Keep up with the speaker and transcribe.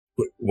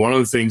one of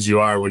the things you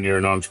are when you're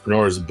an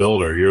entrepreneur is a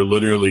builder. You're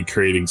literally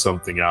creating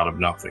something out of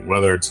nothing,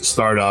 whether it's a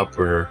startup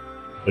or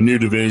a new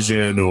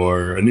division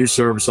or a new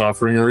service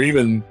offering, or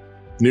even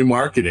new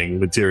marketing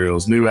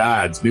materials, new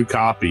ads, new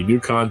copy, new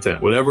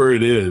content, whatever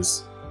it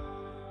is.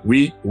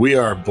 We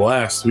are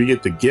blessed. We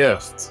get the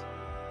gift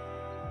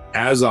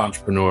as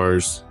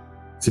entrepreneurs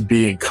to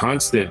be in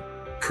constant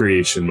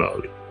creation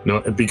mode,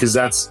 because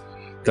that's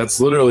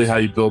literally how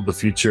you build the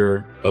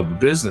future of a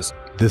business.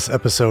 This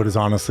episode is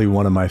honestly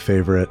one of my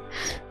favorite.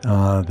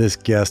 This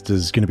guest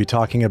is going to be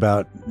talking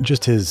about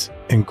just his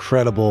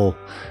incredible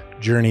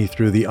journey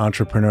through the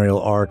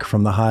entrepreneurial arc,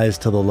 from the highs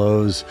to the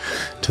lows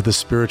to the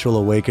spiritual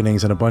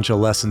awakenings, and a bunch of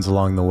lessons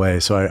along the way.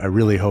 So I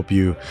really hope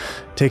you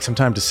take some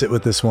time to sit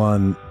with this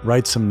one,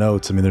 write some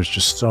notes. I mean, there's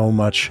just so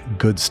much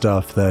good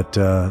stuff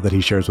that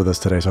he shares with us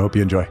today. So I hope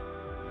you enjoy.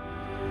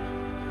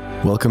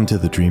 Welcome to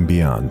The Dream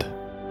Beyond.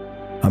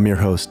 I'm your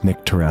host,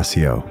 Nick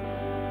Tarascio.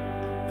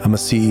 I'm a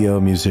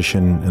CEO,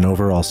 musician, and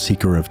overall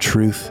seeker of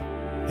truth,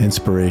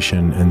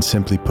 inspiration, and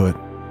simply put,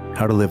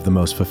 how to live the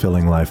most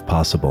fulfilling life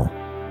possible.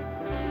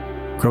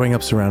 Growing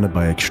up surrounded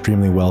by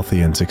extremely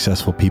wealthy and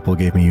successful people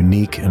gave me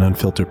unique and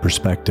unfiltered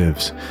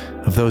perspectives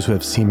of those who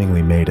have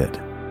seemingly made it.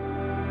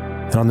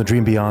 And on The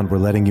Dream Beyond, we're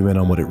letting you in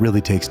on what it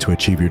really takes to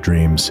achieve your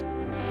dreams,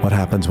 what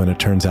happens when it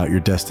turns out your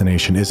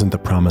destination isn't the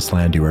promised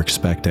land you were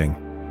expecting,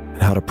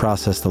 and how to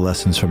process the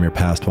lessons from your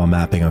past while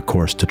mapping a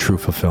course to true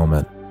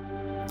fulfillment.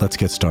 Let's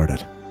get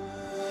started.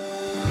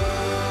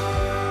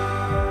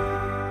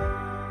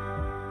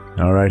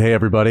 All right. Hey,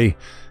 everybody.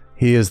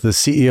 He is the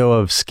CEO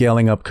of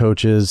Scaling Up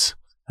Coaches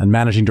and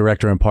managing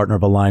director and partner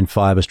of Align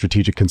 5, a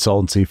strategic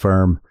consultancy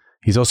firm.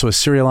 He's also a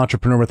serial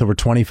entrepreneur with over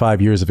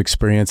 25 years of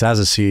experience as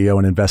a CEO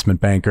and investment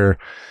banker.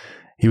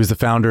 He was the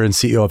founder and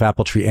CEO of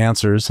Apple Tree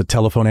Answers, a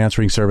telephone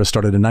answering service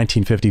started in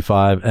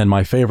 1955. And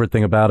my favorite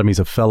thing about him, he's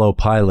a fellow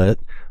pilot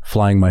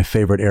flying my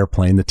favorite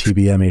airplane, the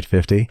TBM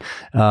 850.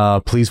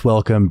 Please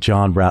welcome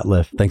John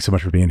Ratliff. Thanks so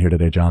much for being here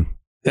today, John.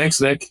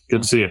 Thanks, Nick.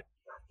 Good to see you.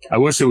 I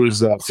wish it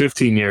was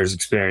 15 years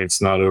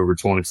experience, not over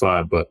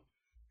 25, but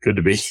good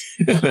to be.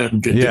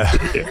 Good yeah. To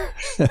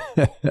be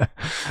here.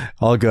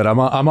 All good. I'm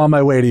on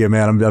my way to you,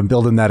 man. I'm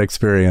building that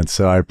experience,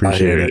 so I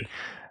appreciate it.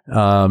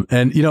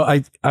 And you know,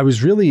 I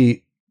was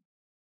really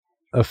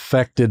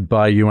affected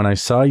by you when I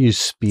saw you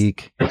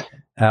speak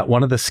at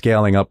one of the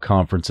Scaling Up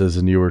conferences,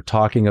 and you were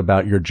talking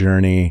about your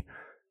journey,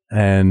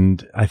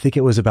 and I think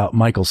it was about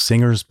Michael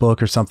Singer's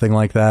book or something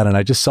like that. And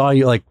I just saw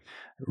you like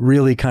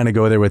really kind of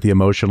go there with the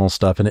emotional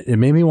stuff, and it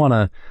made me want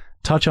to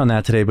touch on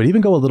that today, but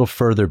even go a little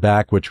further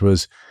back, which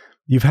was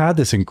you've had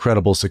this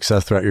incredible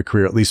success throughout your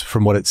career, at least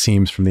from what it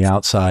seems from the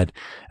outside.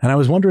 And I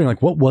was wondering,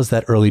 like, what was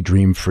that early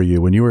dream for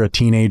you when you were a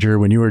teenager,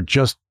 when you were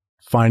just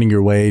finding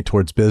your way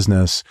towards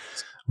business?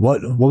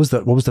 What was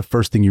the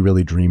first thing you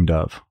really dreamed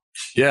of?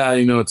 Yeah,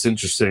 you know, it's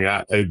interesting.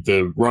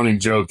 The running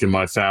joke in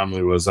my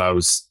family was I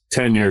was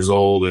 10 years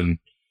old, and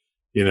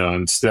you know,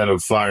 instead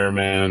of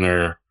fireman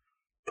or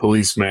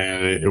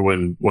policeman,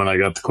 when I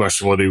got the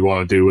question, what do you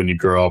want to do when you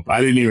grow up? I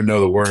didn't even know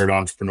the word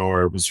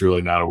entrepreneur. It was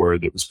really not a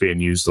word that was being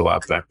used a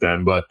lot back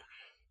then. But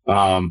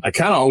I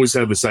kind of always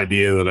had this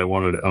idea that I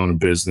wanted to own a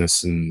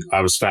business, and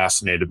I was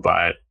fascinated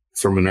by it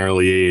from an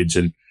early age.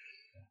 And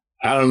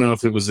I don't know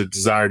if it was a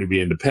desire to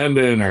be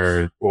independent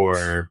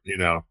or you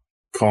know,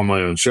 call my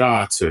own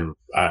shots, or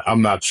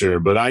I'm not sure.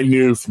 But I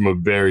knew from a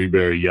very,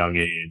 very young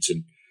age.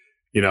 And,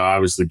 you know, I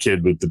was the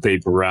kid with the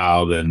paper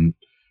route and,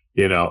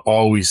 you know,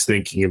 always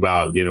thinking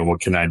about, you know, what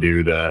can I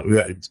do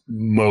to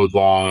mow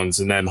lawns,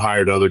 and then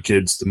hired other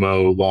kids to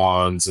mow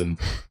lawns. And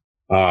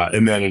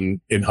then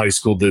in high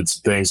school did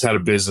some things, had a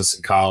business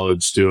in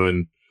college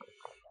doing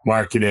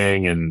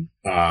marketing. And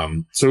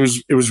so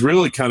it was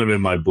really kind of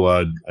in my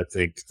blood, I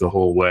think, the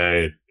whole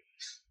way.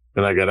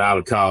 Then I got out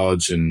of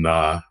college, and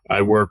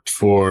I worked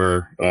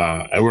for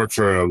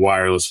a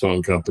wireless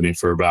phone company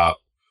for about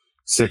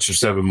 6 or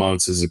 7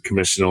 months as a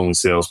commission-only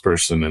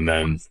salesperson, and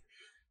then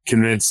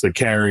convinced the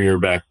carrier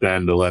back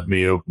then to let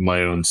me open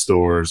my own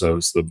stores. I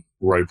was the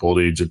ripe old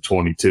age of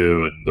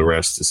 22, and the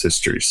rest is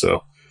history.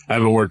 So I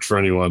haven't worked for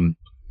anyone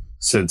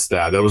since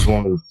that. That was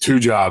one of the 2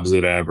 jobs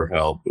that I ever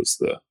held, was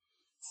the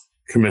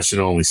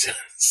commission-only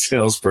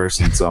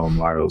salesperson selling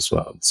wireless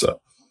phones.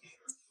 So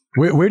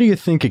where do you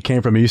think it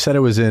came from? You said it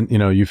was in, you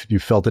know, you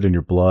felt it in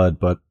your blood,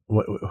 but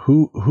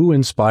who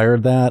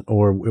inspired that,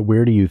 or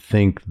where do you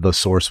think the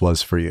source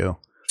was for you?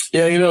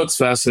 Yeah, you know, it's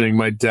fascinating.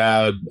 My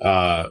dad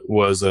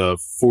was a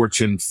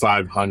Fortune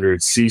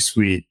 500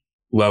 C-suite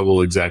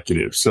level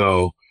executive.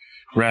 So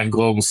ran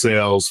global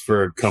sales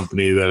for a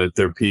company that at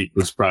their peak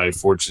was probably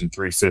Fortune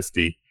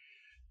 350,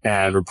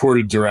 and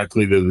reported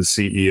directly to the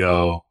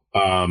CEO.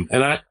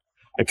 And I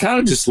kind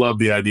of just love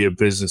the idea of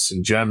business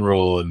in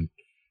general.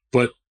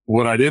 But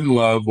what I didn't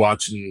love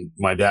watching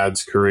my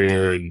dad's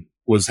career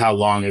was how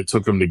long it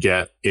took him to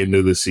get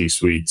into the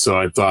C-suite. So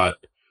I thought,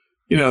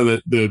 you know,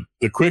 the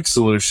quick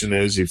solution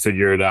is you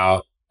figure it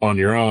out on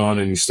your own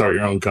and you start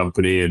your own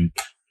company. And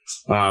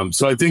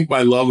so I think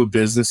my love of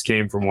business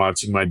came from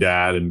watching my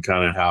dad and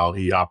kind of how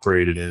he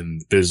operated in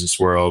the business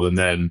world. And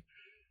then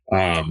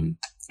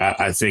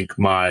I think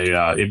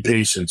my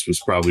impatience was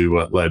probably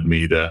what led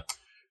me to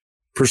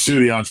pursue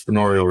the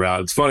entrepreneurial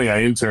route. It's funny,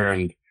 I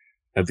interned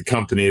at the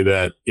company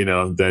that,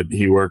 that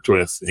he worked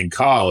with in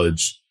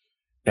college.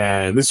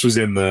 And this was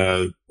in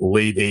the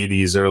late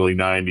 80s, early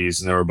 90s.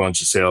 And there were a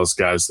bunch of sales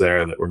guys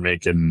there that were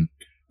making,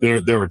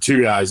 there were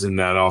two guys in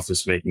that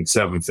office making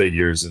seven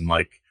figures in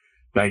like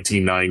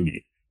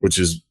 1990, which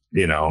is,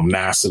 a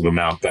massive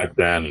amount back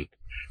then.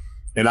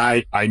 And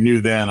I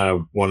knew then I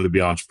wanted to be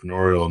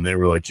entrepreneurial, and they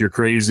were like, "You're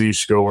crazy. You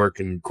should go work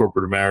in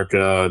corporate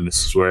America. And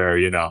this is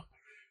where,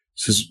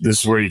 this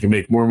is where you can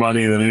make more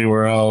money than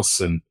anywhere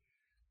else." And,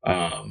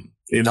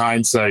 in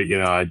hindsight,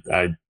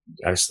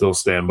 I still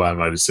stand by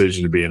my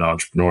decision to be an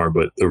entrepreneur,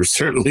 but there was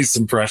certainly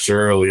some pressure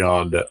early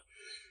on to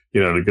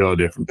go a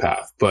different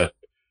path. But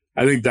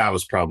I think that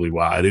was probably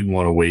why I didn't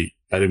want to wait.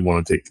 I didn't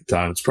want to take the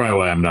time. It's probably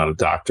why I'm not a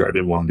doctor. I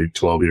didn't want to do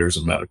 12 years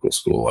of medical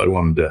school. I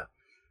wanted to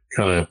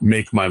kind of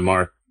make my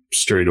mark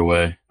straight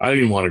away. I didn't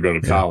even want to go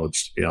to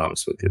college, to be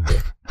honest with you.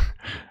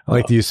 I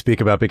like you speak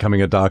about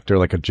becoming a doctor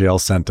like a jail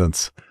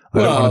sentence. I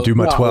don't want to do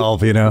my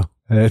 12,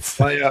 It's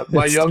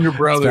my younger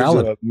brother's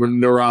a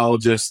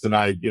neurologist, and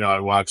I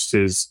watched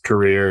his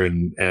career,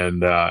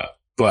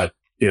 but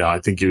I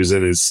think he was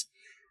in his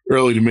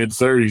early to mid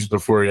 30s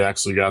before he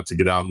actually got to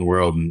get out in the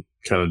world and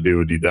kind of do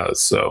what he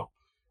does. So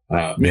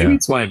maybe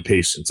it's my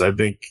impatience. I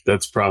think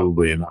that's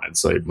probably, in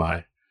hindsight,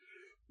 my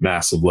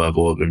massive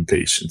level of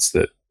impatience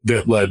that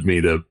led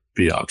me to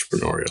be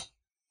entrepreneurial.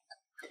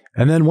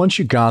 And then once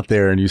you got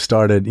there and you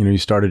started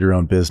your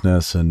own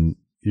business and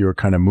you were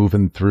kind of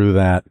moving through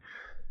that,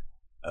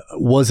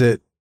 was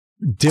it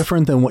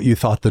different than what you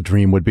thought the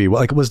dream would be?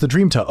 Like, was the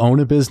dream to own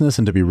a business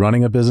and to be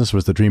running a business?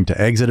 Was the dream to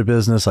exit a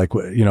business? Like,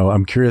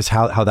 I'm curious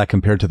how that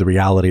compared to the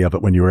reality of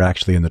it when you were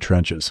actually in the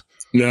trenches.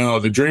 No,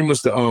 the dream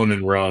was to own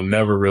and run.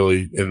 Never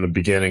really in the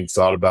beginning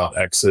thought about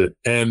exit.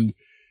 And,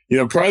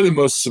 probably the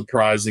most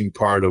surprising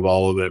part of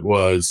all of it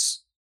was,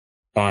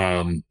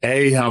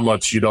 how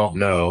much you don't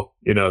know,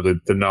 the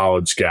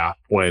knowledge gap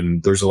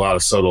when there's a lot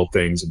of subtle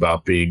things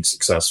about being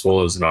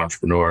successful as an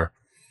entrepreneur.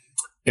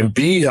 And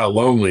B, how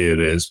lonely it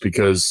is,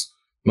 because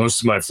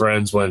most of my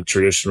friends went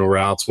traditional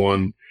routes.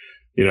 One,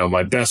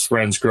 my best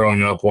friends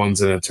growing up,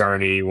 one's an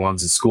attorney,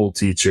 one's a school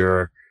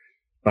teacher.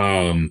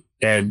 And,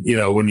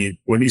 when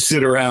you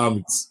sit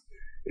around,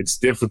 it's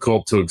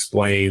difficult to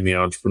explain the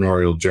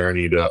entrepreneurial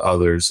journey to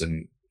others.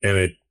 And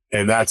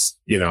that's,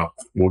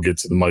 we'll get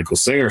to the Michael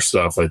Singer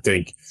stuff. I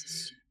think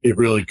it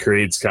really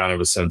creates kind of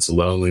a sense of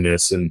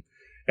loneliness. And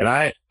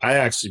I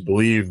actually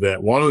believe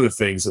that one of the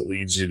things that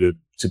leads you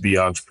to be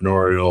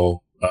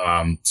entrepreneurial,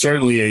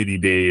 certainly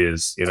ADD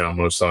is,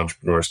 most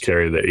entrepreneurs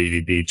carry the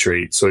ADD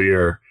trait. So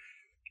you're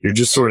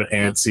just sort of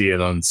antsy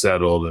and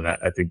unsettled. And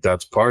I think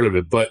that's part of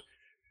it. But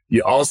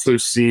you also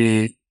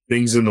see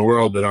things in the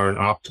world that aren't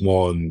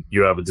optimal, and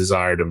you have a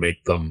desire to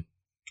make them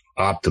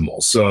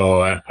optimal.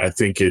 So I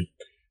think it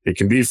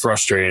can be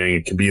frustrating.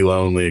 It can be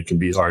lonely. It can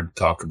be hard to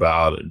talk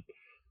about.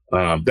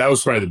 And that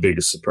was probably the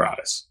biggest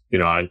surprise.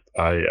 And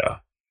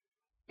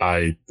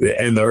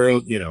the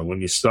early,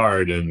 when you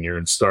start and you're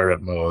in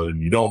startup mode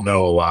and you don't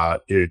know a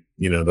lot, the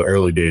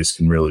early days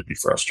can really be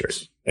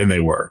frustrating, and they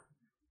were,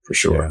 for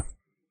sure. Yeah.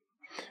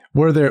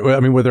 Were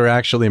there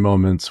actually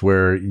moments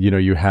where,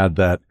 you had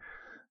that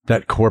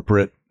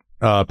corporate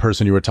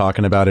person you were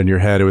talking about in your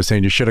head who was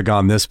saying you should have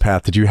gone this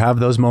path? Did you have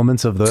those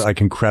moments of the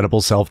incredible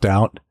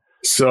self-doubt?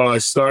 So I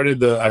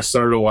started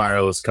a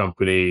wireless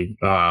company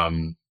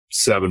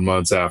 7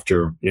 months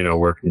after,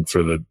 working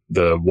for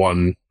the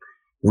one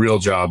real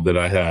job that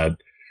I had,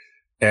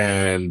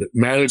 and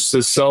managed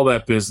to sell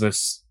that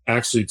business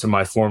actually to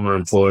my former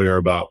employer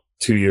about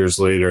 2 years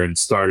later, and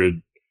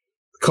started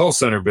the call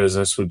center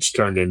business, which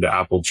turned into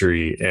Apple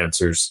Tree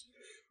Answers.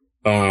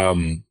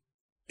 And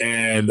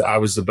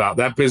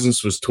that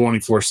business was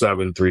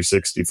 24/7,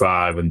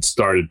 365, and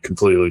started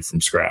completely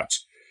from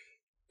scratch.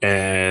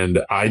 And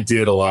I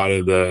did a lot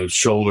of the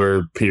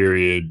shoulder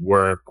period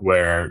work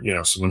where,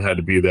 someone had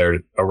to be there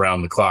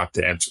around the clock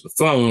to answer the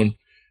phone.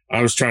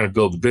 I was trying to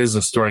build the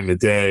business during the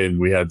day, and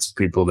we had some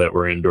people that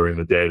were in during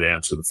the day to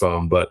answer the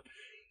phone. But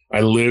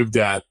I lived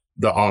at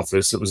the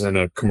office. It was in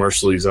a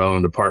commercially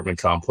zoned apartment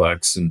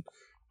complex, and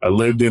I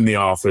lived in the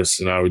office,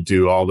 and I would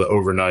do all the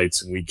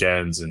overnights and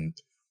weekends. And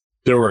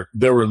there were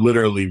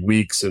literally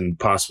weeks and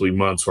possibly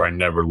months where I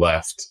never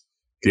left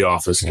the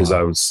office because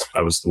I was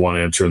the one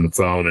answering the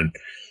phone. And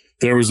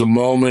there was a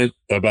moment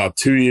about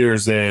 2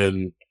 years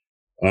in,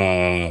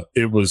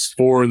 it was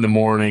 4 a.m.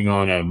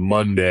 on a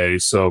Monday.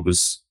 So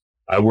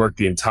I worked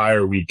the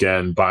entire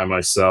weekend by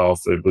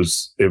myself. It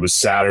was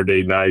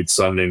Saturday night,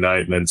 Sunday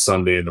night, and then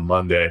Sunday into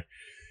Monday.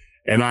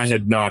 And I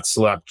had not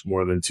slept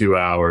more than 2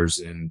 hours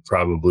in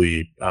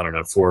probably,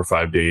 4 or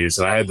 5 days.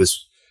 And I had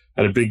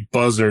a big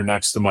buzzer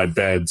next to my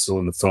bed. So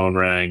when the phone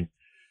rang,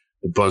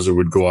 the buzzer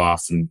would go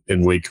off and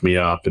wake me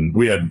up. And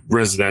we had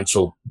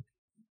residential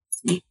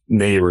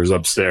neighbors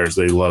upstairs.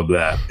 They love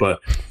that. But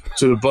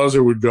so the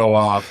buzzer would go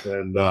off,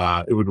 and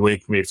it would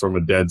wake me from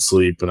a dead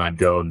sleep, and I'd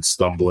go and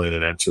stumble in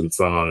and answer the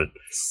phone. And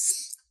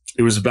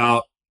it was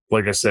about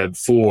like I said,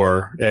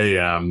 4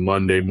 a.m.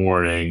 Monday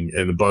morning,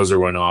 and the buzzer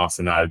went off,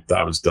 and I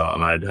was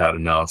done. I'd had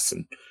enough.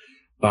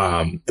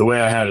 And the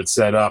way I had it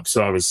set up,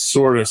 so I was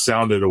sort of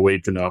sounded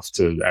awake enough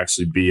to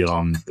actually be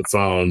on the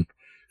phone.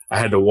 I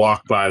had to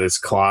walk by this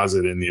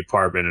closet in the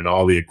apartment, and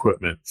all the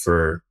equipment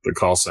for the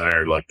call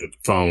center, like the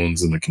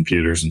phones and the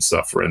computers and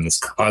stuff, were in this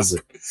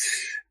closet.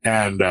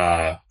 And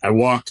I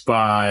walked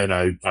by, and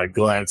I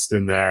glanced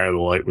in there. The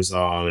light was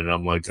on, and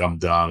I'm like, I'm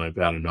done. I've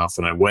had enough.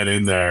 And I went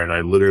in there, and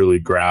I literally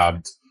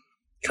grabbed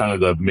kind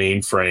of the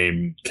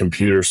mainframe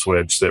computer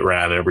switch that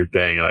ran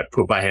everything, and I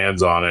put my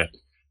hands on it.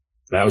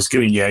 And I was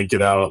going to yank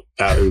it out.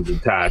 It was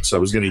attached. So I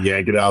was going to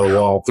yank it out of the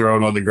wall, throw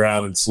it on the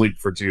ground, and sleep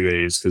for 2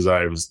 days because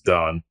I was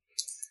done.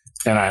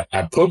 And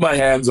I put my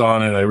hands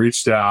on it. I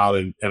reached out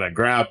and I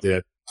grabbed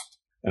it.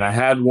 And I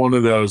had one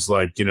of those,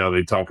 like, you know,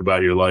 they talk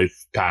about your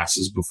life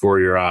passes before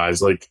your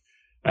eyes. Like,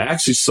 I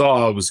actually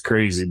saw, it was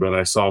crazy, but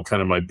I saw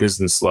kind of my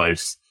business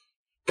life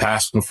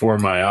pass before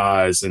my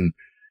eyes. And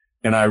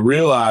I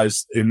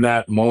realized in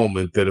that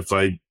moment that if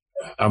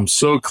I'm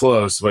so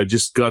close, if I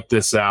just gut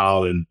this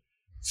out and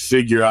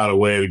figure out a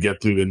way to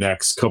get through the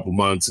next couple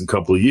months and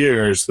couple of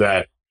years,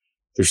 that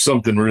there's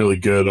something really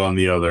good on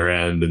the other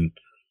end. And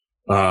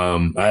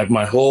I have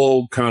my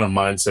whole kind of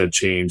mindset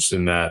changed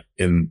in that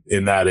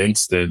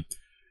instant,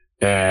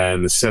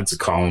 and the sense of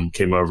calm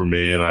came over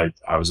me, and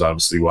I was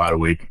obviously wide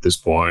awake at this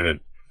point. And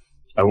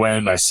I went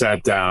and I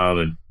sat down,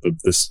 and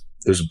there's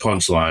a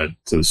punchline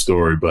to the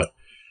story, but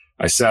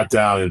I sat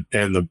down,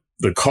 and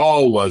the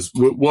call was,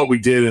 what we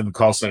did in the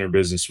call center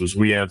business was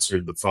we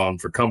answered the phone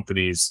for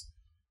companies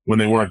when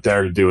they weren't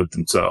there to do it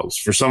themselves.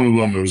 For some of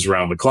them, it was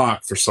around the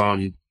clock. For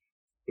some,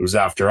 it was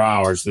after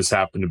hours. This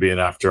happened to be an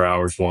after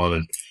hours one.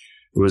 And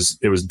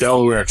it was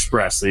Delaware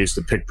Express. They used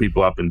to pick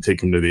people up and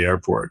take them to the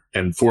airport.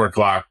 And 4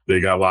 o'clock,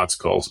 they got lots of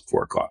calls at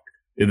 4 o'clock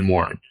in the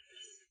morning.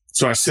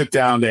 So I sit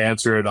down to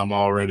answer it. I'm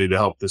all ready to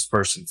help this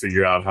person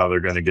figure out how they're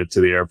going to get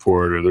to the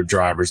airport, or their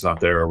driver's not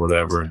there or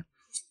whatever.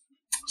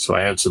 So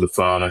I answer the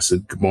phone. I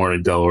said, "Good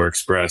morning, Delaware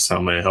Express.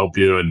 How may I help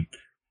you?" And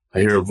I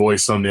hear a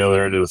voice on the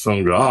other end of the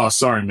phone go, "Oh,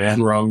 sorry,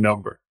 man, wrong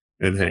number,"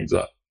 and hangs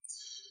up.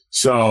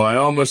 So I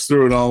almost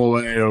threw it all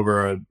away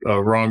over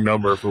a wrong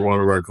number for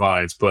one of our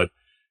clients. But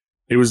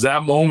it was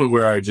that moment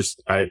where I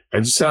just had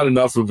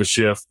enough of a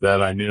shift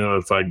that I knew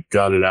if I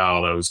got it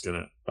out, I was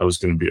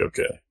gonna be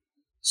okay.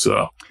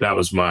 So that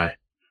was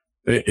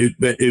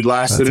it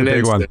lasted an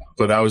instant,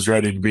 but I was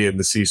ready to be in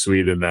the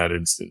C-suite in that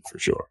instant for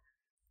sure.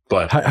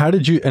 But how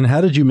did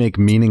you make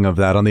meaning of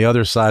that on the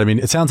other side? I mean,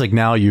 it sounds like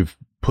now you've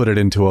put it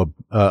into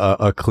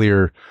a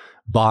clear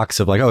box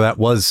of like, oh, that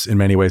was in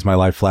many ways my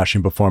life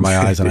flashing before my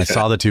eyes, and I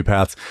saw the two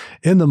paths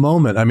in the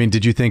moment. I mean,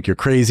 did you think you're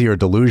crazy or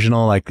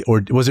delusional, like,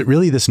 or was it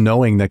really this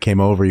knowing that came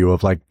over you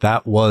of like,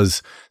 that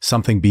was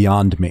something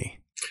beyond me?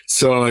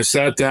 So I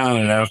sat down,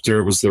 and after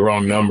it was the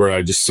wrong number,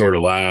 I just sort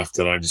of laughed,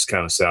 and I just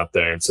kind of sat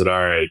there and said,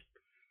 all right,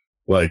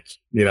 like,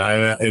 you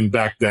know, and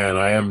back then,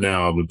 I am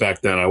now, but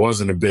back then I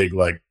wasn't a big,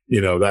 like, you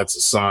know, that's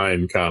a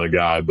sign kind of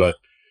guy. But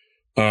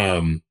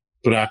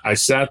I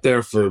sat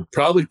there for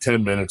probably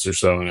 10 minutes or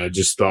so, and I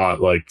just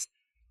thought, like,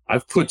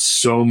 I've put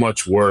so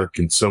much work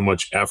and so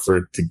much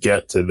effort to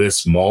get to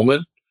this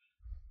moment.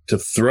 To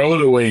throw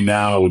it away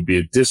now would be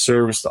a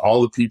disservice to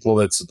all the people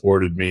that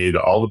supported me,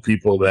 to all the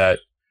people that,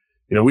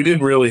 you know, we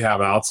didn't really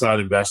have outside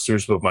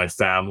investors, but my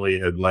family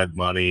had lent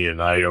money, and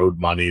I owed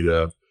money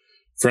to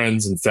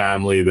friends and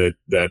family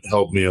that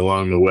helped me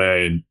along the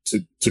way. And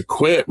to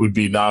quit would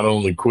be not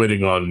only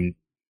quitting on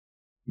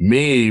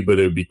me, but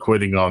it would be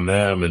quitting on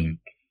them. And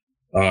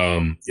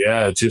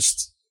it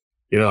just,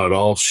 you know, it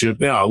all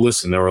should. Now,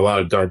 listen, there were a lot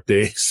of dark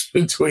days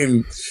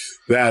between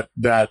that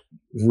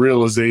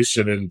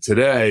realization and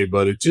today,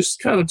 but it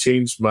just kind of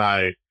changed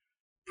my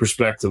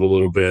perspective a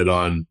little bit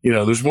on, you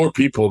know, there's more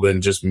people than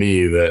just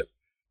me that,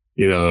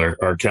 you know,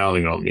 are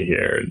counting on me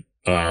here.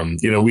 And,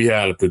 you know, we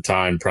had at the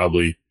time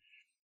probably,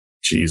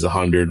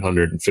 100,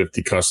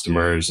 150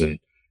 customers, and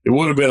it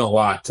would have been a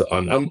lot to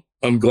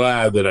I'm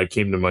glad that I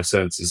came to my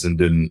senses and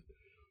didn't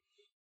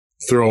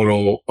throw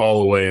it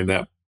all away in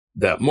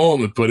that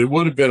moment, but it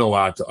would have been a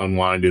lot to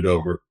unwind it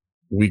over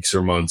weeks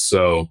or months.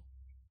 So,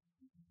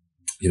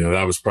 you know,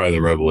 that was probably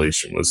the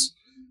revelation was,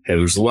 hey,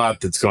 there's a lot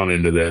that's gone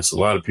into this. A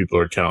lot of people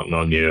are counting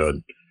on you,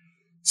 and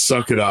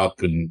suck it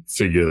up and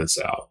figure this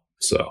out.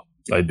 So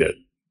I did.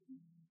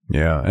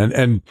 Yeah.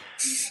 And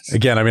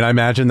again, I mean, I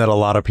imagine that a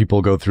lot of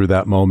people go through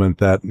that moment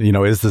that, you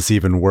know, is this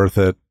even worth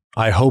it?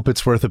 I hope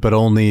it's worth it, but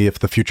only if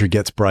the future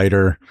gets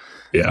brighter.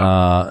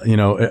 Yeah. You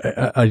know,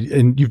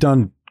 and you've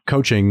done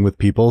coaching with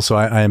people. So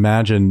I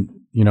imagine,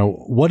 you know,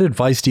 what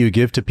advice do you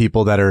give to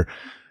people that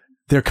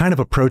they're kind of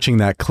approaching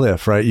that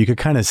cliff, right? You could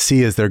kind of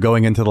see as they're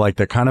going into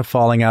they're kind of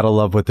falling out of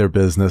love with their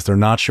business. They're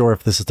not sure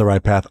if this is the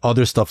right path.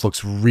 Other stuff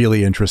looks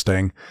really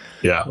interesting.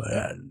 Yeah.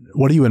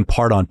 What do you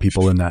impart on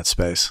people in that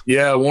space?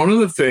 Yeah. One of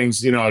the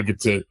things, you know, I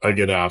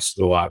get asked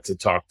a lot to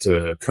talk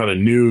to kind of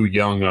new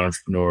young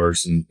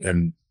entrepreneurs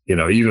and, you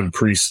know, even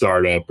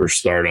pre-startup or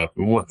startup.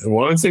 And one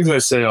of the things I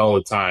say all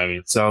the time,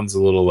 it sounds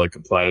a little like a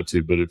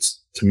platitude, but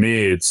to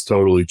me, it's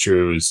totally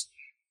true, is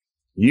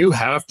you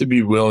have to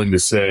be willing to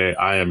say,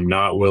 I am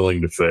not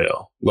willing to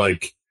fail.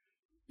 Like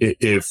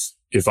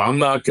if I'm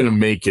not going to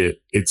make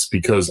it, it's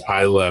because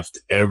I left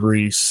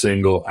every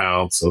single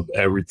ounce of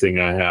everything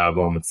I have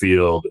on the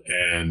field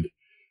and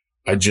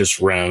I just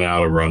ran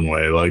out of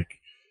runway. Like,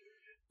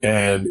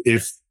 and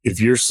if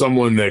you're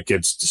someone that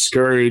gets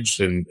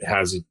discouraged and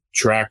has a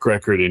track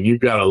record, and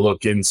you've got to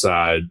look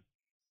inside,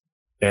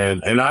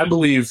 and I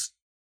believe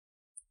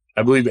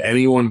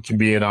anyone can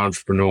be an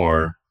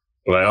entrepreneur,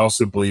 but I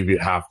also believe you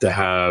have to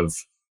have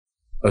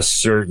a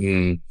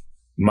certain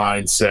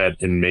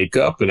mindset and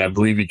makeup. And I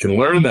believe you can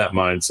learn that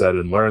mindset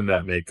and learn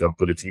that makeup.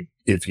 But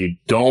if you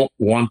don't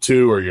want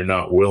to, or you're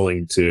not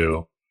willing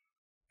to,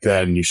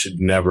 then you should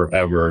never,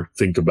 ever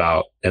think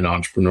about an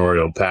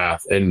entrepreneurial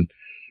path. And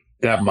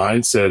that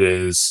mindset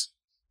is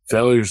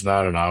failure is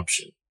not an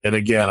option. And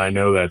again, I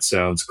know that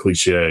sounds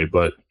cliche,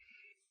 but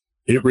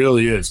it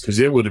really is, because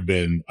it would have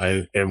been.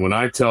 And when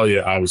I tell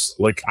you, I was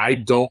like, I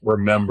don't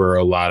remember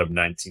a lot of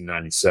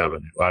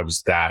 1997. I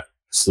was that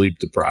sleep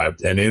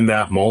deprived. And in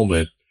that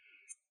moment,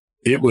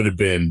 it would have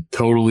been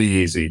totally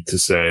easy to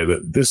say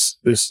that this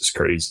is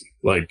crazy.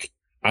 Like,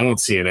 I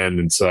don't see an end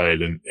in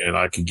sight, and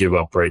I could give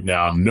up right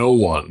now. No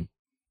one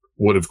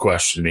would have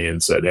questioned me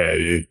and said,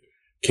 hey,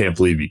 can't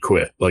believe you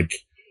quit. Like,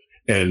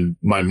 and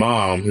my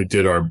mom, who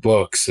did our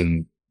books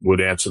and would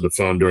answer the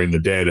phone during the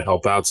day to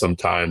help out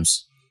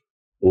sometimes,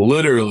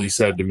 literally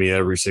said to me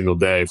every single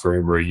day for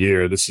over a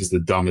year, this is the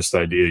dumbest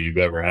idea you've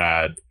ever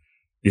had.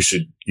 You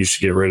should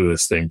get rid of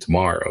this thing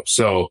tomorrow.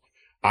 So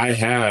I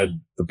had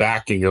the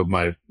backing of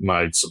my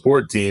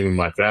support team and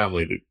my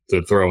family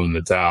to throw in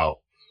the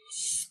towel.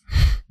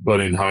 But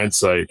in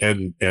hindsight,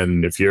 and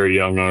if you're a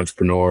young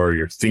entrepreneur,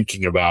 you're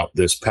thinking about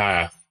this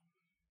path,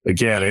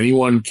 again,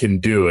 anyone can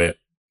do it,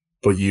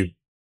 but you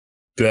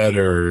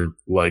better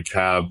like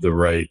have the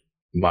right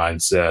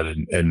mindset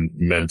and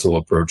mental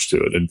approach to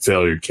it. And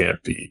failure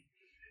can't be,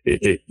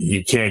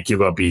 you can't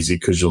give up easy,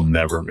 because you'll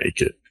never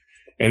make it.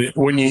 And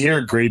when you hear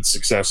great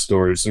success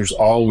stories, there's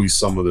always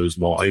some of those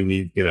moments. I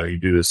mean, you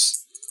do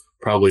this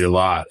probably a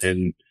lot,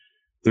 and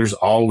there's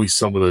always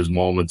some of those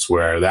moments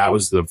where that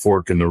was the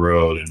fork in the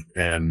road,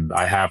 and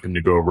I happened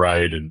to go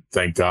right, and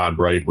thank God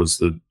right was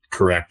the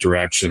correct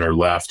direction, or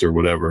left, or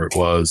whatever it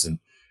was.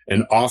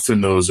 And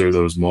often those are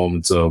those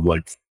moments of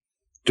like,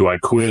 do I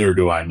quit or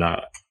do I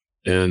not?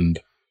 And,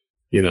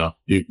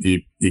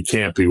 you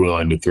can't be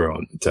willing to throw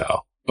in the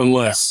towel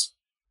unless,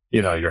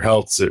 your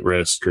health's at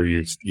risk, or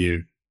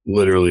you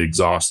literally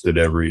exhausted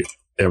every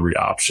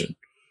option.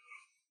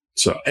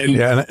 So,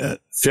 and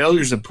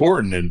failure's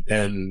important,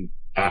 and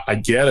I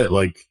get it.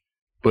 Like,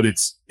 but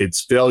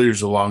it's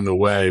failures along the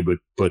way,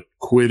 but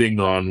quitting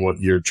on what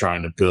you're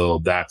trying to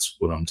build, that's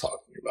what I'm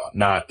talking about.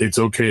 Not, it's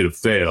okay to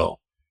fail,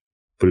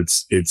 but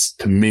it's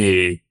to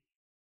me,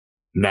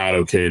 not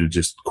okay to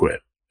just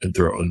quit and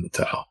throw in the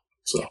towel.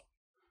 So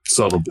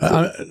subtle.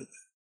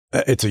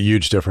 It's a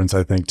huge difference,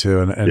 I think, too.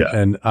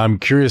 And I'm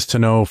curious to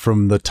know,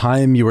 from the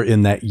time you were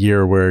in that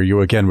year where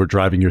you, again, were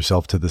driving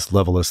yourself to this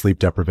level of sleep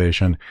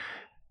deprivation,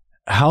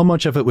 how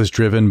much of it was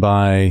driven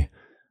by,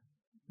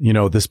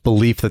 this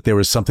belief that there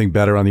was something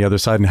better on the other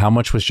side, and how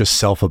much was just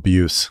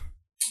self-abuse?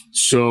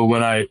 So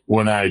when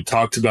I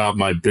talked about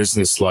my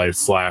business life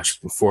flash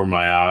before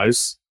my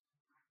eyes,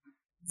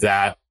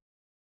 that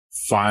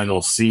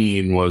final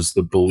scene was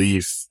the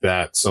belief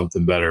that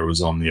something better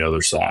was on the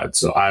other side.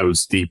 So I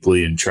was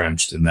deeply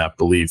entrenched in that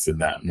belief in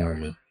that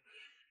moment.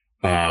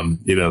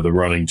 The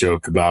running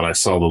joke about I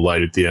saw the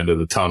light at the end of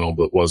the tunnel,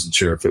 but wasn't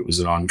sure if it was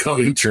an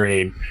oncoming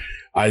train.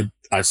 I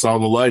saw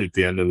the light at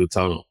the end of the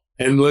tunnel.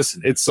 And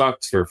listen, it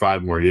sucked for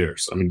 5 more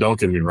years. I mean, don't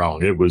get me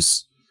wrong. It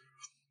was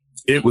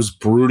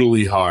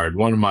brutally hard.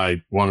 One of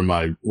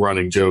my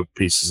running joke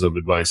pieces of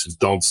advice is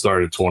don't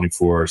start a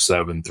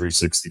 24/7,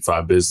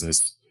 365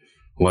 business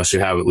unless you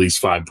have at least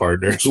 5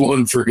 partners,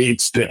 one for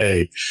each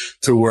day,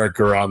 to work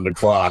around the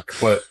clock.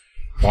 But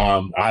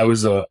I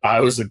was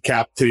a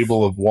cap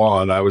table of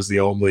one. I was the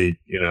only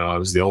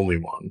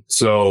one.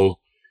 So,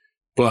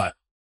 but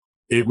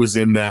it was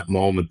in that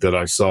moment that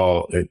I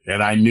saw it,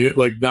 and I knew,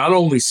 like, not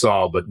only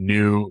saw, but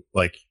knew,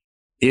 like,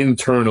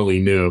 internally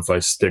knew, if I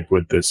stick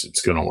with this,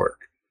 it's going to work,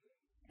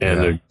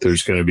 and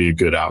there's going to be a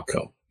good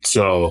outcome.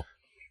 So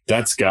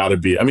that's got to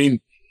be, I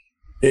mean,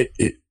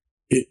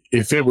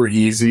 if it were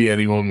easy,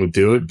 anyone would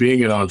do it.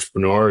 Being an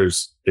entrepreneur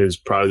is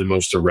probably the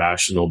most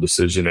irrational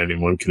decision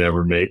anyone can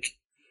ever make.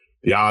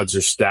 The odds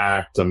are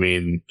stacked. I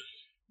mean,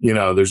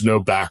 there's no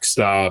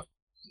backstop.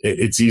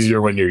 It's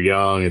easier when you're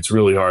young. It's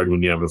really hard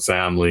when you have a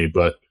family,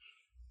 but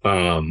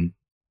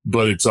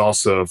it's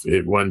also,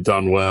 when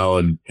done well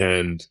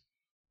and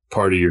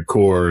part of your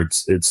core,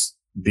 it's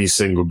the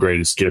single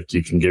greatest gift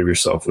you can give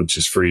yourself, which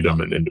is freedom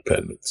and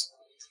independence.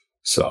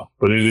 So,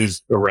 but it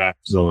is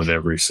irrational in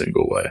every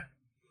single way.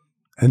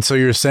 And so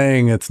you're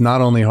saying it's not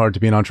only hard to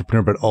be an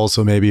entrepreneur, but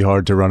also maybe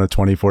hard to run a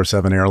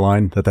 24/7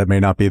 airline, that may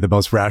not be the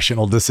most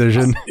rational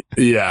decision.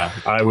 Yeah,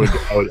 I would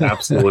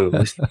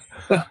absolutely,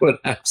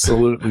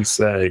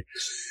 say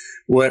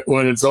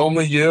when it's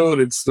only you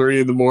and it's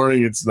 3 a.m,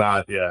 it's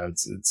not,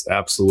 it's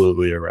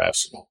absolutely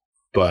irrational.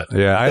 But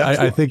yeah,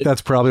 I think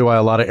that's probably why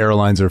a lot of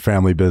airlines are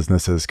family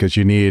businesses, because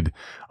you need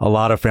a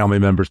lot of family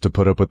members to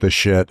put up with the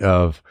shit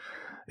of,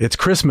 it's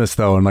Christmas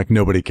though, and like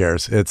nobody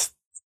cares.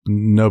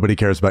 Nobody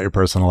cares about your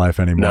personal life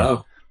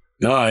anymore.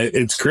 No,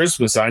 it's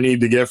Christmas. I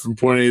need to get from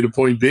point A to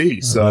point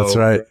B. So that's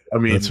right. I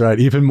mean, that's right.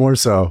 Even more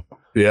so.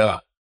 Yeah.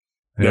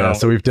 Yeah.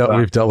 So we've dealt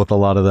with a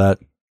lot of that.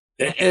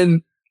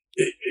 And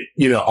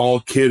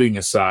all kidding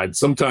aside,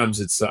 sometimes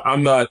it's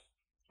I'm not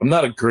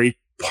a great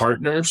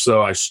partner,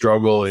 so I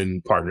struggle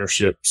in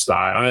partnership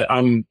style.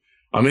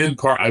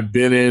 I've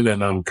been in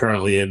and I'm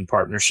currently in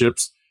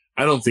partnerships.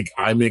 I don't think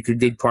I make a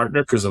good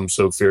partner because I'm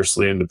so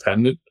fiercely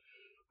independent.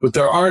 But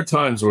there are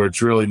times where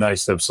it's really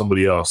nice to have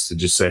somebody else to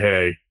just say,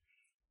 "Hey,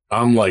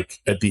 I'm like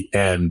at the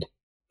end.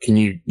 Can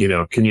you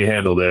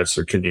handle this,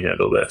 or can you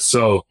handle this?"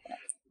 So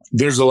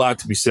there's a lot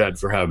to be said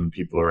for having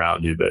people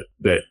around you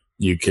that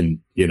you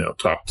can,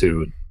 talk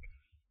to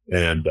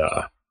and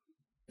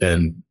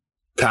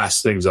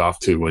pass things off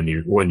to when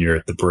you're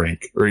at the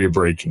brink or your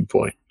breaking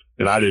point.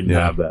 And I didn't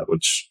have that,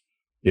 which,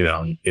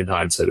 in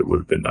hindsight, it would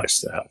have been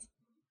nice to have.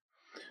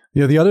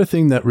 Yeah. The other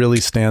thing that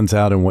really stands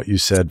out in what you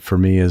said for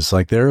me is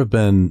like, there have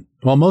been,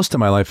 most of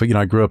my life,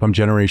 I grew up, I'm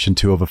generation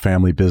 2 of a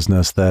family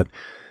business that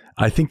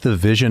I think the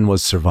vision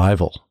was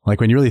survival. Like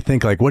when you really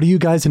think like, what do you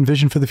guys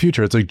envision for the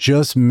future? It's like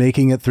just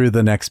making it through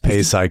the next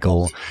pay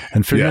cycle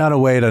and figuring out a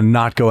way to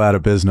not go out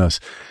of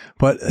business.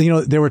 But,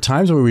 there were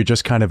times where we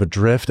just kind of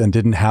adrift and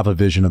didn't have a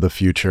vision of the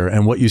future.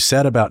 And what you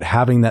said about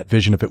having that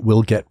vision, if it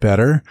will get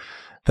better,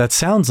 that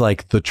sounds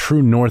like the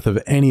true north of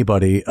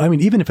anybody. I mean,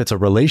 even if it's a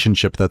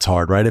relationship that's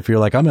hard, right? If you're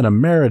like, I'm in a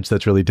marriage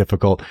that's really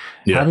difficult,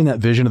 having that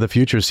vision of the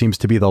future seems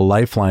to be the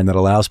lifeline that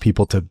allows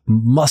people to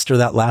muster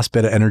that last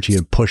bit of energy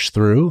and push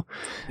through.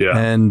 Yeah.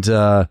 And,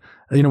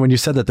 when you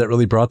said that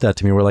really brought that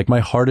to me, where like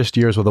my hardest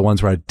years were the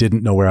ones where I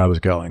didn't know where I was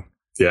going.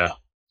 Yeah.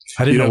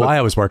 I didn't know why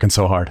I was working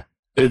so hard.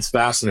 It's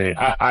fascinating.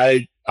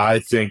 I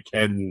think,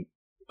 and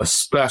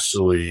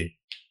especially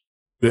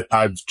that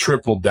I've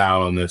tripled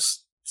down on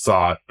this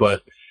thought,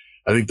 but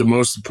I think the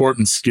most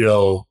important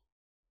skill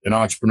an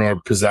entrepreneur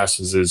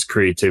possesses is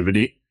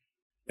creativity.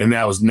 And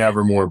that was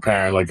never more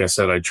apparent. Like I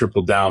said, I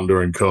tripled down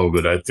during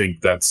COVID. I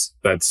think that's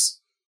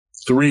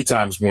 3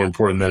 times more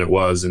important than it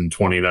was in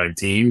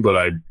 2019.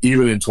 But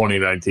even in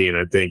 2019,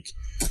 I think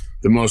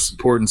the most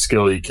important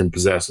skill you can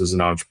possess as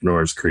an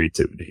entrepreneur is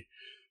creativity.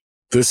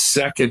 The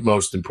second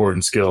most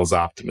important skill is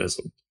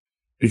optimism,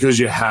 because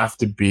you have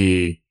to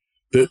be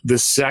the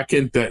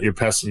second that you're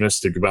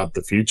pessimistic about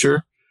the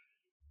future,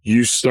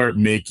 you start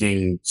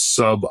making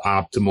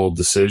suboptimal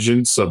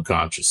decisions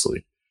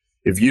subconsciously.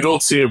 If you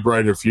don't see a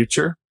brighter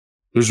future,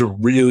 there's a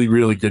really,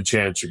 really good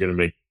chance you're going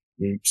to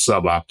make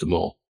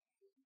suboptimal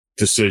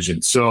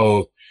decisions.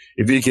 So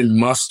if you can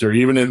muster,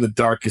 even in the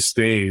darkest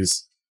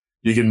days,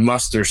 you can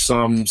muster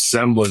some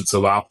semblance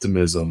of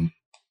optimism.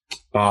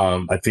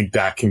 I think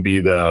that can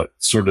be the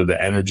sort of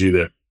the energy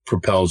that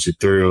propels you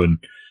through. And,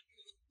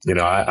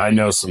 I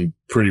know some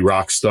pretty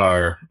rock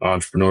star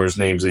entrepreneurs'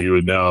 names that you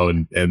would know.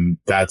 And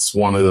that's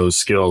one of those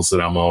skills that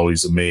I'm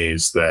always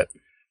amazed that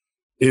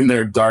in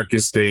their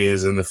darkest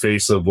days, in the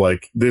face of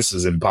like, this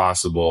is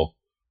impossible,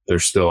 they're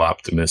still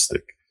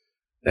optimistic.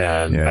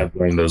 And I've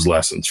learned those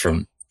lessons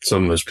from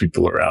some of those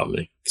people around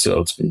me.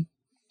 So it's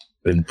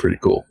been pretty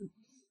cool.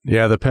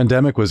 Yeah, the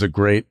pandemic was a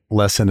great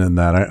lesson in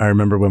that. I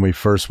remember when we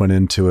first went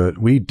into it,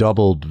 we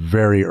doubled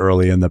very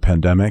early in the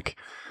pandemic,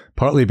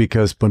 partly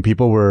because when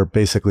people were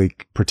basically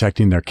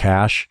protecting their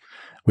cash,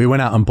 we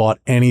went out and bought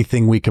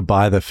anything we could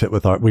buy that fit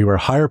with we were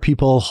hire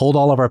people, hold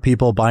all of our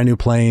people, buy new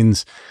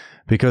planes,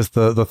 because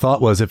the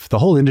thought was if the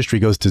whole industry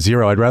goes to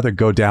zero, I'd rather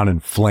go down in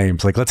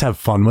flames. Like, let's have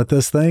fun with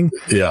this thing.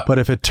 Yeah. But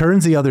if it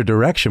turns the other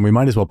direction, we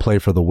might as well play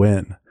for the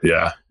win.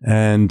 Yeah.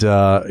 And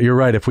you're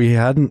right. If we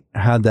hadn't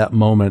had that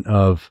moment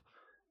of,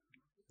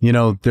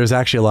 there's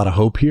actually a lot of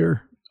hope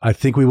here, I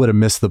think we would have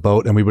missed the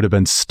boat and we would have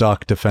been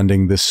stuck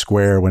defending this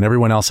square when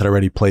everyone else had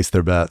already placed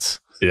their bets.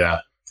 Yeah.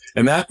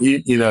 And that,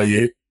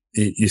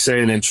 you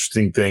say an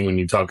interesting thing when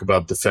you talk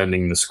about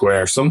defending the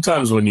square.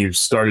 Sometimes when you've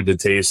started to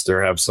taste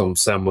or have some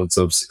semblance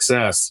of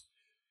success,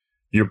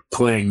 you're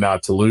playing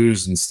not to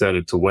lose instead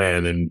of to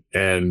win.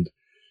 And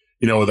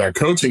with our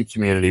coaching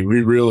community,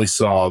 we really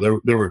saw there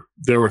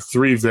were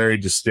 3 very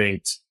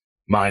distinct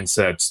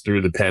mindsets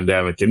through the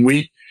pandemic. And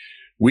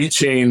we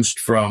changed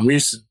from,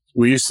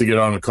 we used to get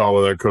on a call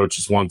with our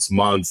coaches once a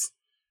month.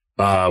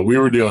 We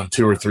were doing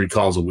 2 or 3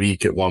 calls a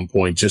week at one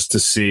point just to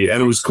see.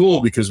 And it was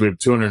cool because we have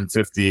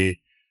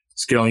 250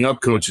 scaling up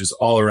coaches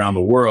all around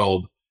the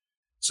world.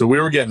 So we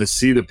were getting to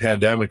see the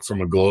pandemic from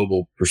a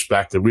global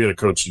perspective. We had a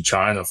coach in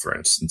China, for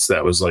instance,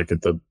 that was like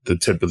at the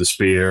tip of the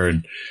spear,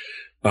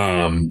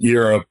 and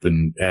Europe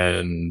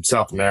and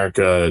South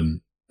America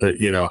and,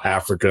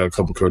 Africa, a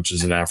couple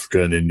coaches in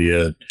Africa and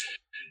India.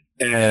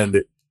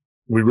 And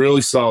we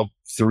really saw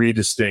 3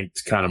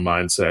 distinct kind of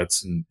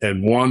mindsets.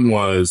 And one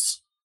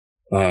was,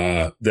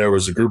 there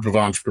was a group of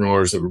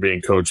entrepreneurs that were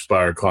being coached by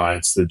our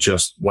clients that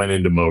just went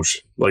into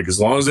motion. Like, as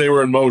long as they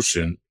were in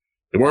motion,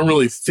 they weren't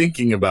really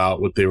thinking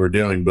about what they were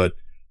doing, but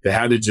they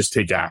had to just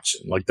take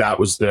action. Like, that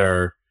was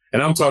their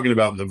And I'm talking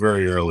about in the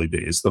very early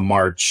days, the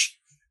March,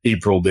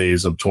 April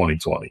days of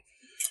 2020.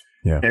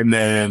 Yeah. And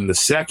then the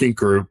second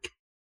group,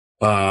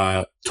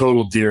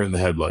 total deer in the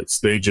headlights.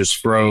 They just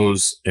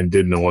froze and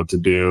didn't know what to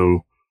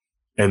do.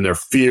 And their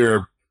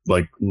fear,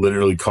 like,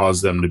 literally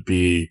caused them to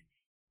be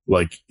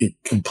like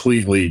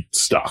completely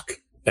stuck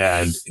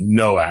and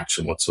no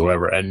action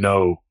whatsoever and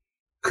no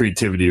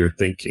creativity or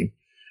thinking.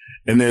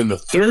 And then the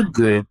third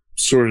group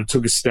sort of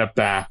took a step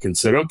back and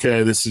said,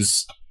 okay, this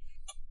is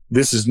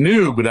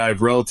new, but I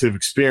have relative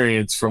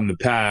experience from the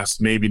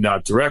past, maybe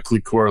not directly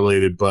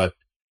correlated, but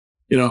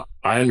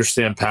I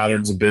understand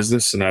patterns of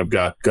business and I've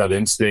got gut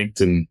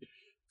instinct and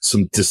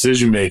some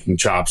decision-making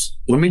chops.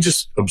 Let me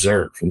just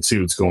observe and see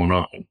what's going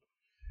on.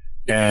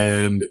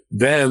 And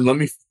then let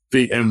me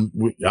I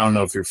don't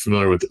know if you're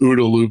familiar with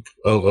OODA loop,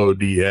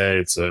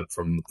 OODA. It's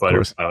from the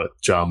fighter pilot,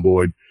 John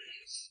Boyd.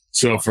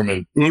 So from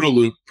an OODA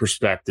loop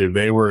perspective,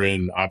 they were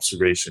in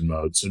observation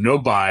mode. So no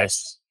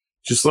bias.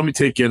 Just let me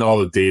take in all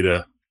the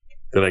data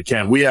that I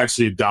can. We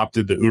actually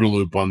adopted the OODA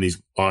loop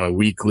on a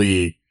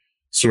weekly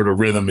sort of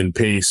rhythm and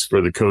pace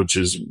for the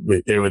coaches.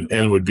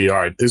 It would be, all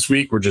right, this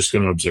week we're just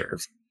going to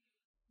observe.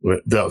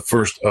 The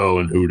first O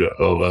in OODA,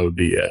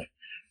 OODA.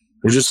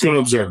 We're just going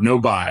to observe, no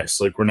bias.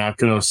 Like, we're not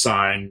going to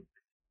assign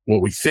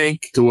what we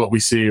think to what we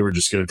see. We're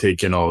just going to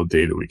take in all the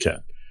data we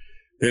can.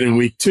 Then in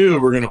week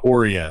 2, we're going to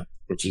orient,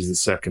 which is the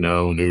second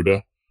O in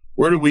OODA.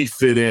 Where do we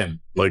fit in?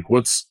 Like,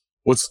 what's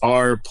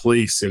our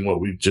place in what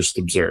we've just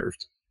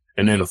observed?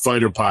 And in a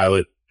fighter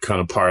pilot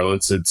kind of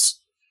parlance, it's,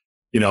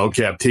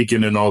 okay, I've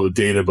taken in all the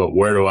data, but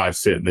where do I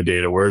fit in the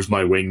data? Where's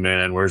my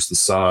wingman? Where's the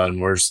sun?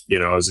 Where's,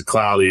 is it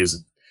cloudy?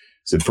 Is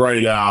it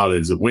bright out?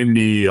 Is it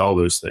windy? All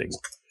those things.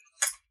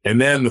 And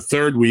then the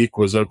third week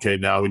was, okay,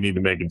 now we need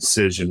to make a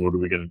decision. What are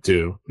we going to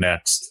do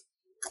next?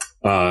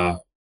 And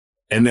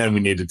then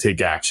we need to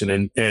take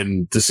action.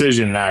 And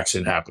decision and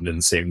action happened in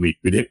the same week.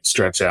 We didn't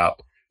stretch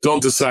out.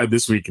 Don't decide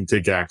this week and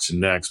take action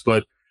next.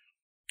 But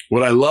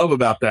what I love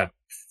about that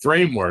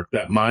framework,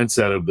 that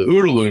mindset of the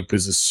OODA loop,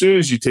 is as soon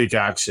as you take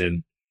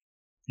action,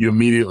 you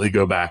immediately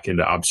go back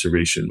into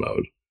observation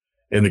mode.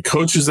 And the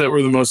coaches that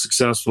were the most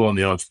successful and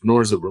the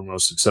entrepreneurs that were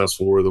most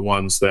successful were the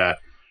ones that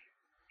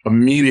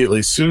immediately,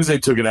 as soon as they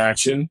took an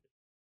action,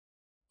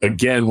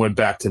 again, went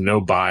back to no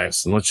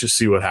bias and let's just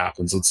see what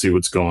happens. Let's see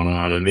what's going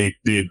on. And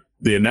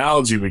the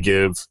analogy we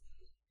give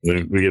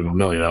a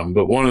million of them,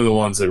 but one of the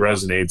ones that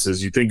resonates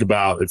is, you think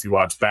about, if you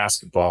watch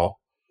basketball,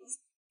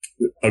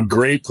 a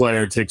great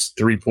player takes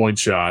a 3-point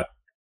shot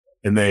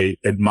and they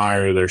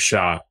admire their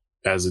shot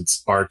as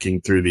it's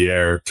arcing through the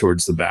air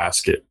towards the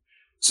basket.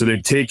 So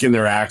they've taken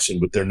their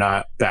action, but they're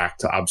not back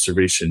to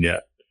observation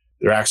yet.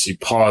 They're actually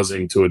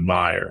pausing to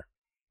admire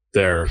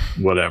their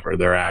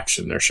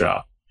action, their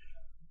shot.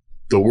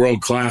 The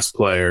world-class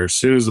player, as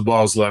soon as the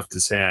ball's left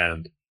his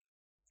hand,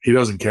 he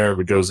doesn't care if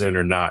it goes in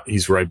or not.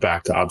 He's right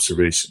back to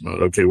observation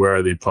mode. Okay, where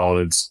are the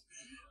opponents?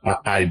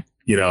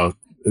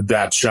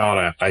 That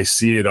shot, I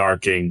see it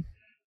arcing,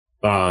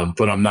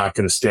 but I'm not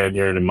going to stand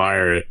here and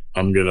admire it.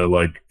 I'm going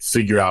to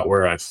figure out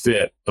where I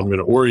fit. I'm going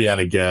to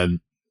orient again,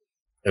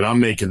 and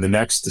I'm making the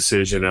next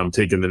decision. I'm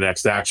taking the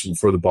next action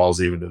before the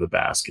ball's even to the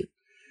basket.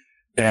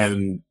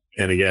 And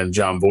again,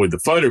 John Boyd, the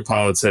fighter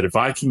pilot, said, if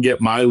I can get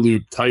my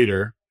loop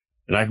tighter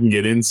and I can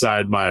get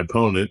inside my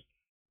opponent,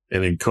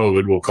 and in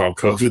COVID, we'll call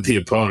COVID the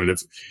opponent.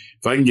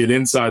 If I can get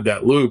inside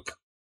that loop,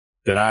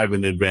 then I have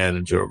an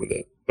advantage over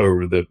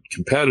the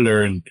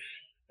competitor. And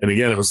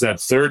again, it was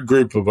that third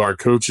group of our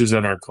coaches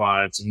and our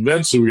clients. And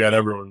eventually we got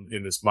everyone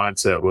in this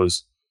mindset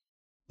was,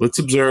 let's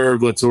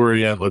observe, let's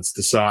orient, let's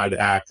decide,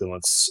 act, and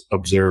let's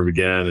observe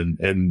again.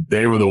 And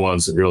they were the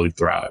ones that really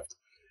thrived.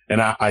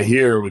 And I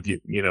hear with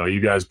you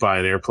guys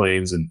buying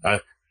airplanes, and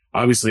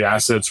obviously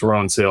assets were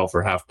on sale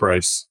for half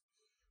price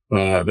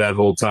that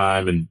whole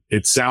time. And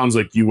it sounds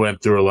like you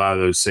went through a lot of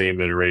those same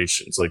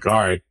iterations. Like, all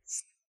right,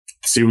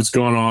 see what's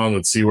going on.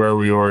 Let's see where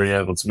we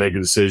orient. Let's make a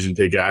decision,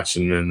 take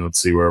action, and let's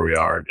see where we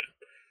are again.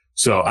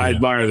 So yeah. I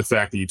admire the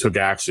fact that you took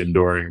action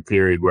during a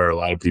period where a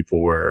lot of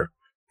people were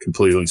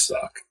completely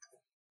stuck.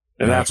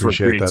 And that's where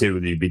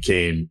creativity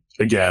became,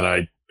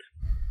 again,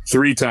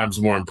 3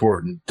 times more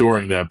important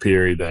during that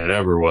period than it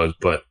ever was,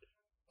 but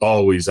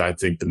always, I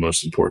think, the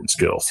most important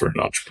skill for an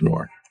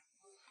entrepreneur.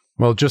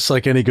 Well, just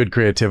like any good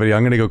creativity,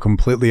 I'm going to go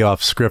completely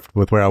off script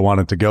with where I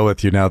wanted to go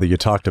with you now that you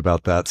talked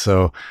about that.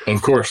 So,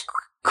 of course,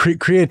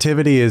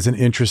 creativity is an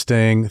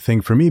interesting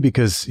thing for me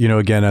because,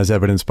 again, as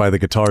evidenced by the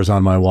guitars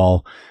on my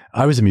wall,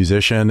 I was a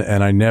musician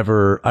and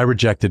I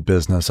rejected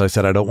business. I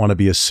said, I don't want to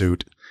be a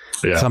suit.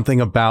 Yeah.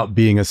 Something about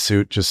being a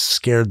suit just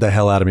scared the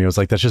hell out of me. It was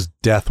like, that's just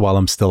death while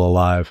I'm still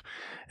alive.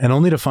 And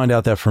only to find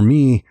out that for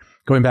me,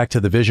 going back to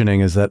the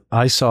visioning, is that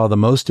I saw the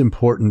most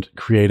important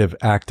creative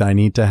act I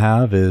need to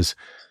have is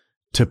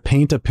to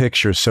paint a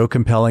picture so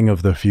compelling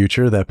of the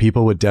future that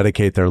people would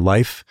dedicate their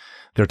life,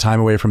 their time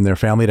away from their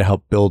family to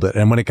help build it.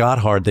 And when it got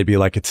hard, they'd be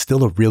like, it's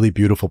still a really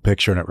beautiful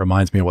picture and it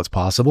reminds me of what's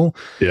possible.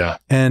 Yeah.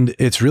 And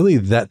it's really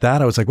that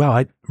I was like,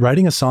 wow,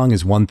 writing a song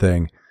is one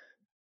thing.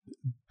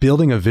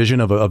 building a vision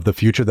of the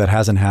future that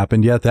hasn't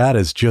happened yet, that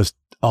is just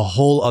a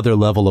whole other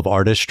level of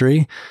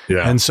artistry.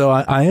 Yeah. And so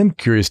I am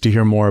curious to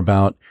hear more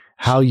about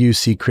how you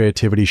see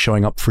creativity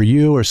showing up for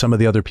you or some of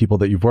the other people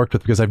that you've worked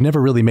with, because I've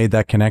never really made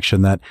that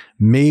connection that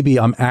maybe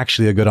I'm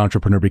actually a good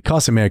entrepreneur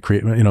because I may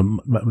create,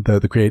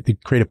 the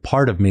creative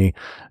part of me,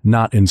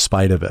 not in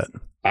spite of it.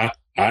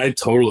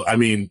 I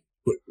mean,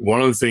 one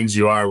of the things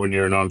you are when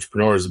you're an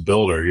entrepreneur is a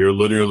builder. You're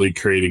literally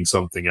creating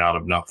something out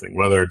of nothing,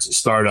 whether it's a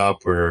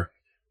startup or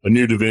a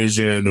new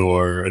division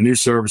or a new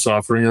service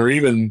offering, or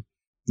even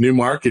new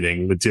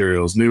marketing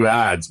materials, new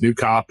ads, new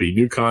copy,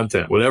 new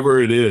content,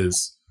 whatever it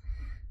is.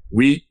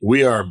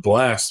 We are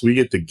blessed. We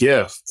get the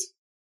gift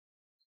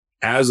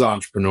as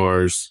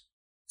entrepreneurs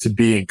to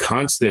be in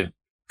constant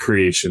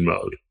creation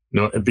mode.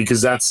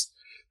 Because that's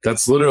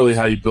literally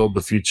how you build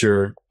the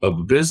future of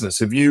a business.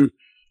 And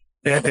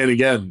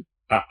again,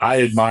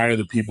 I admire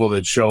the people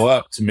that show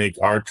up to make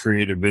our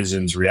creative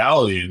visions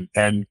reality.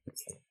 And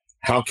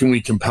how can we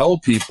compel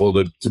people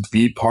to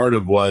be part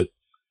of what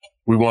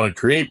we want to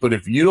create? But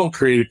if you don't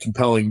create a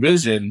compelling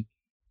vision,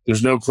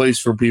 there's no place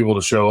for people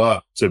to show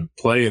up to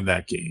play in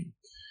that game.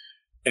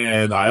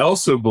 And I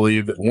also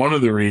believe that one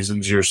of the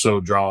reasons you're so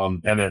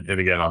drawn, and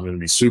again, I'm going to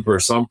be super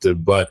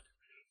assumptive, but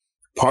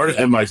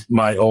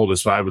my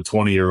oldest, I have a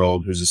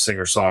 20-year-old who's a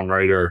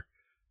singer-songwriter.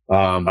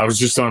 I was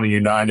just on a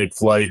United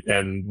flight,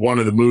 and one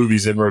of the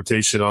movies in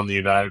rotation on the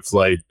United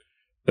flight,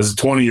 as a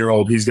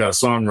 20-year-old, he's got a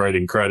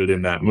songwriting credit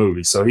in that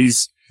movie. So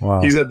he's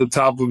at the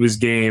top of his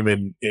game,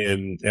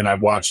 and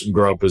I've watched him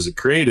grow up as a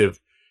creative.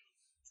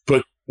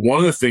 But one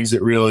of the things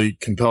that really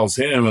compels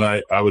him,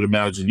 and I would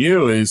imagine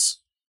you, is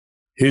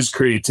his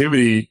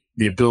creativity,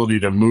 the ability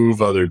to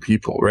move other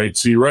people, right?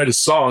 So you write a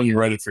song, you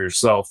write it for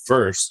yourself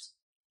first,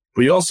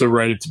 but you also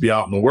write it to be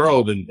out in the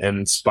world and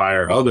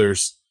inspire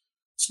others.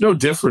 It's no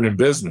different in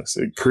business.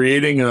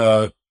 Creating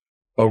a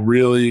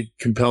really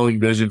compelling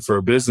vision for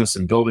a business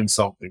and building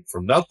something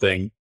from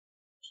nothing.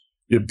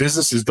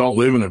 Businesses don't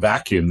live in a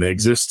vacuum. They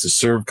exist to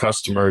serve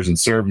customers and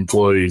serve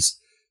employees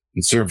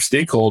and serve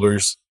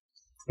stakeholders.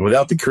 And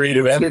without the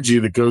creative energy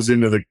that goes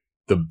into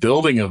the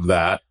building of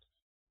that,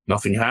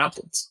 nothing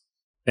happens.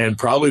 And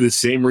probably the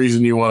same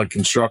reason you want to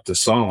construct a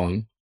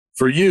song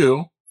for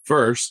you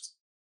first,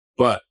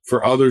 but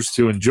for others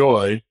to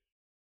enjoy,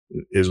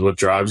 is what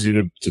drives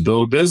you to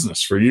build a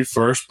business. For you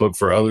first, but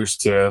for others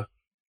to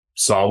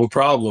solve a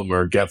problem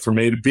or get from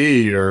A to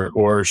B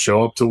or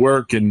show up to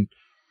work and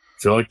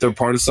feel like they're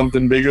part of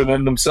something bigger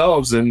than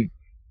themselves. And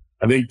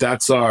I think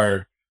that's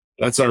our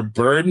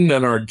burden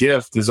and our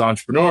gift as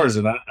entrepreneurs.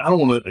 And I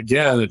don't want to,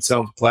 again, it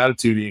sounds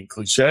platitudey and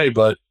cliche,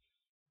 but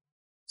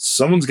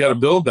someone's got to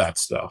build that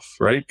stuff,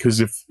 right? Because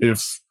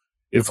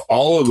if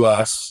all of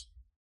us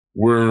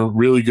were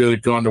really good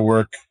at going to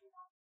work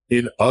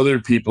in other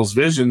people's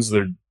visions,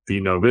 there'd be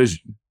no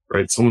vision,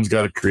 right? Someone's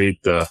got to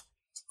create the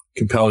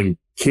compelling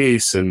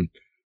case. And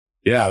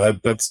yeah,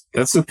 that's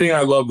the thing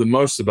I love the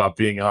most about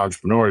being an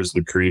entrepreneur is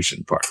the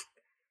creation part.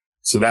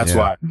 So that's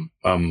why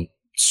I'm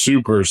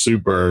super,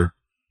 super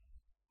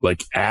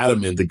like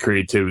adamant that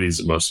creativity is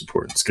the most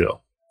important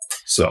skill.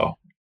 So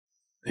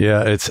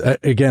yeah, it's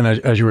again,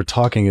 as you were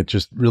talking, it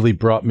just really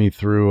brought me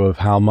through of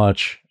how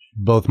much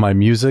both my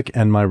music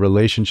and my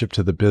relationship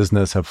to the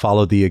business have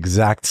followed the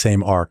exact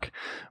same arc,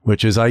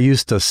 which is I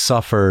used to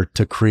suffer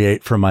to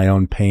create from my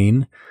own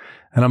pain.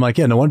 And I'm like,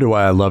 yeah, no wonder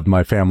why I loved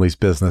my family's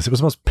business. It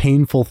was the most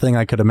painful thing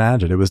I could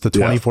imagine. It was the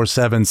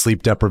 24/7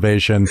 sleep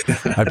deprivation.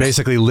 I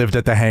basically lived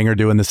at the hangar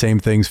doing the same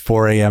things,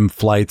 4 a.m.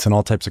 flights and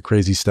all types of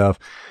crazy stuff.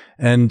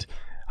 And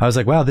I was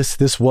like, wow,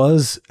 this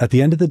was, at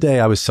the end of the day,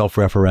 I was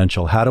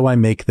self-referential. How do I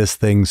make this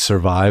thing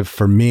survive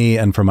for me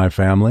and for my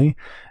family?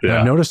 Yeah. And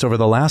I've noticed over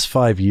the last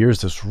 5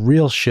 years, this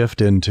real shift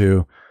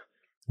into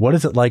what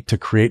is it like to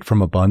create from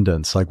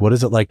abundance? Like, what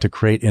is it like to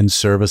create in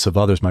service of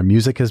others? My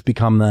music has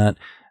become that.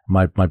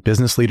 My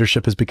business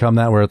leadership has become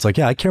that, where it's like,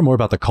 yeah, I care more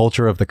about the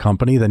culture of the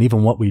company than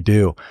even what we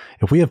do.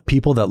 If we have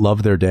people that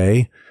love their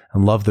day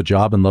and love the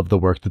job and love the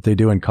work that they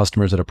do and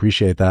customers that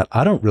appreciate that,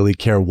 I don't really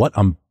care what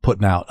I'm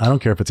putting out. I don't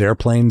care if it's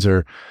airplanes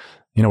or,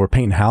 we're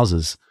painting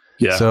houses.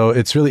 Yeah. So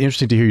it's really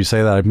interesting to hear you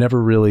say that. I've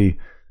never really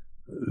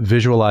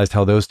visualized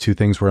how those two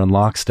things were in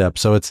lockstep.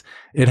 So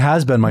it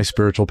has been my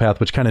spiritual path,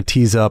 which kind of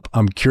tees up,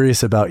 I'm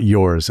curious about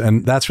yours.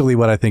 And that's really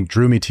what I think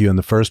drew me to you in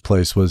the first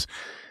place, was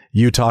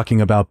you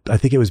talking about, I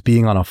think it was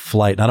being on a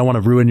flight. And I don't want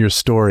to ruin your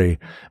story,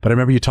 but I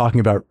remember you talking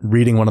about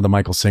reading one of the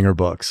Michael Singer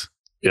books.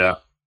 Yeah.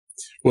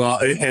 Well,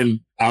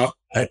 and I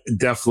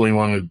definitely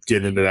want to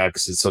get into that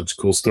because it's such a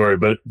cool story.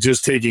 But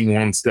just taking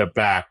one step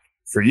back,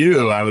 for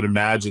you, I would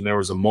imagine there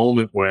was a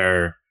moment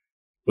where,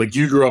 like,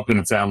 you grew up in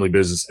a family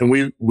business,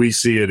 and we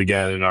see it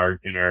again in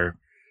our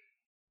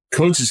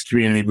coaches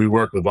community. We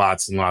work with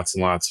lots and lots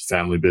and lots of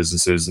family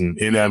businesses, and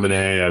in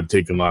M&A, I've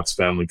taken lots of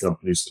family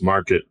companies to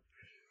market.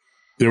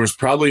 There was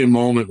probably a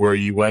moment where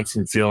you went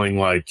from feeling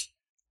like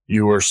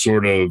you were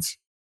sort of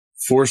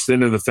forced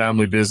into the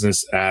family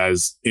business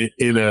as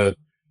in an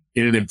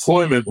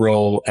employment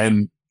role,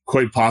 and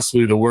quite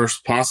possibly the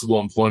worst possible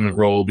employment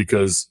role,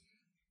 because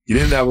you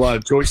didn't have a lot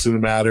of choice in the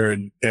matter,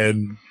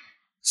 and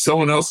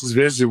someone else's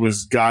vision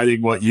was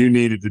guiding what you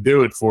needed to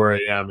do at 4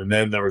 a.m. And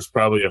then there was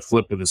probably a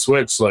flip in the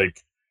switch,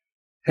 like,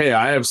 hey,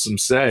 I have some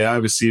say, I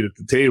have a seat at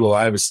the table,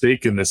 I have a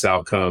stake in this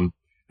outcome,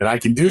 and I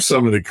can do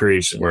some of the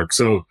creation work.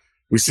 So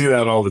we see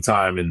that all the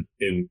time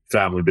in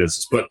family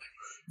business. But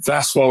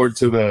fast forward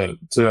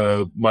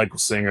to Michael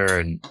Singer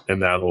and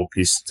that whole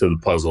piece to the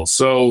puzzle.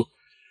 So,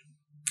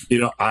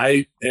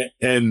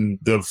 and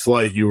the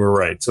flight, you were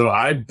right. So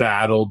I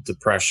battled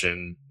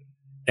depression,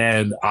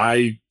 and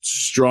I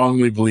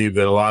strongly believe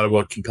that a lot of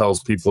what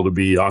compels people to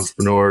be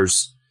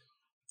entrepreneurs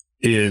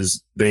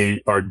is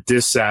they are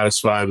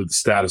dissatisfied with the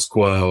status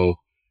quo.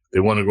 They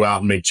want to go out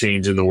and make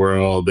change in the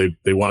world.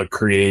 They want to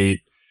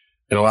create.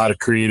 And a lot of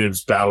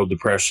creatives battle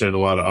depression. A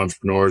lot of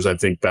entrepreneurs, I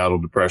think, battle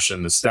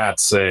depression. The stats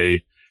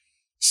say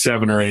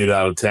 7 or 8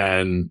 out of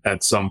 10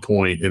 at some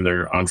point in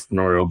their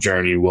entrepreneurial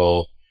journey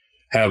will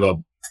have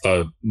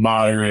a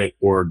moderate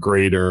or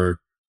greater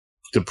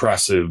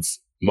depressive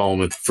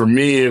moment. For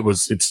me,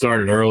 it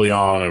started early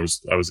on. I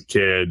was a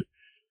kid.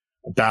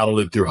 I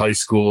battled it through high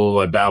school.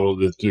 I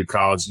battled it through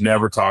college,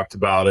 never talked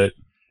about it.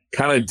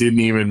 Kind of didn't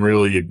even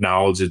really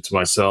acknowledge it to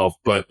myself,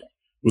 but it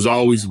was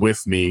always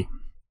with me.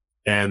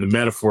 And the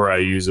metaphor I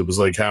use, it was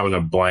like having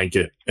a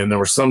blanket. And there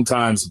were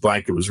sometimes the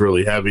blanket was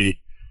really heavy,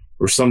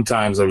 or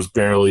sometimes I was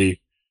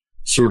barely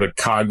sort of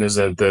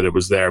cognizant that it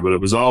was there, but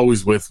it was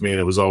always with me, and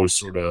it was always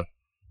sort of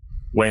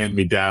weighing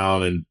me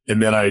down.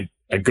 And then I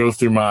go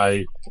through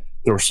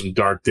there were some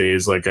dark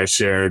days, like I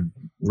shared,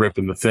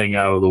 ripping the thing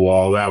out of the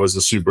wall. That was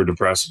a super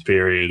depressive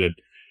period. And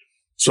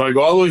so I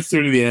go all the way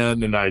through to the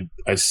end, and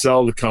I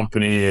sell the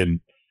company, and,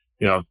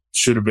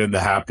 should have been the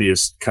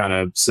happiest kind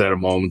of set of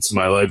moments in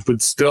my life,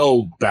 but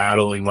still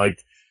battling.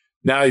 Like,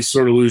 now you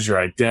sort of lose your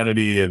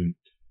identity and,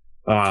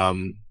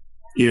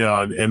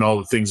 and all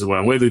the things that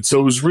went with it. So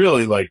it was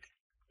really like,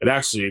 it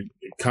actually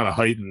kind of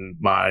heightened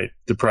my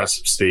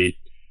depressive state.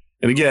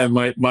 And again,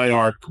 my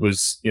arc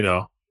was,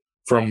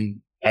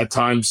 from at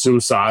times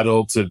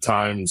suicidal to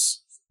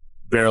times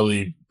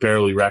barely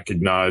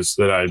recognized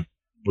that I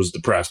was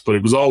depressed, but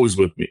it was always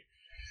with me.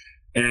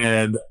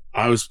 And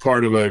I was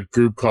part of a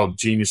group called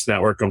Genius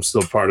Network. I'm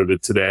still part of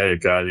it today. A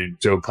guy named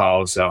Joe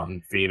Collis out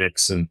in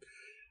Phoenix. And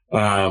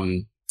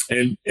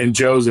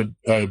Joe's a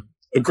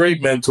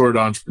great mentor to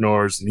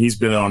entrepreneurs, and he's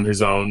been on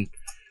his own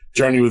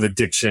journey with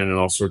addiction and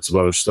all sorts of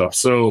other stuff.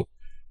 So,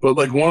 but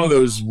like one of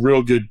those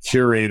real good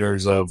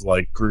curators of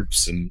like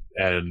groups and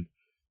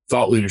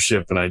thought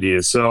leadership and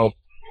ideas. So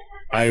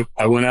I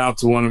went out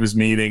to one of his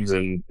meetings,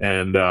 and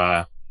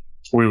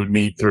we would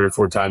meet 3 or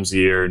 4 times a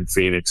year in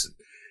Phoenix.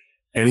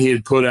 And he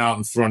had put out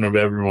in front of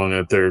everyone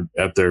at their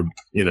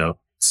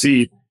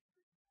seat,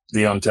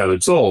 The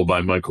Untethered Soul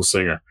by Michael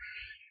Singer.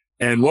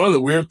 And one of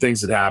the weird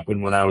things that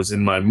happened when I was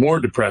in my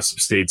more depressive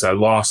states, I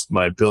lost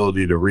my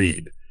ability to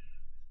read.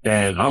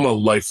 And I'm a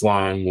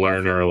lifelong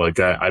learner. Like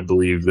I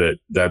believe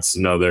that's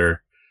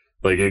another,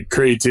 like, a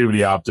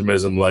creativity,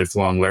 optimism,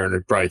 lifelong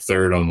learner, probably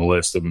 3rd on the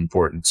list of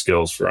important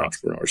skills for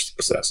entrepreneurs to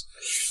possess.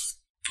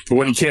 But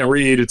when you can't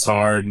read, it's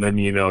hard. And then,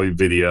 you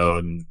video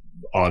and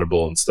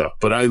Audible and stuff.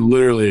 But I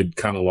literally had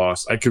kind of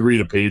lost. I could read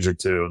a page or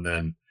two and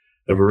then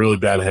have a really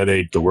bad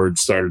headache. The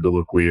words started to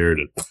look weird.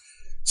 And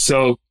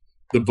so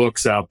the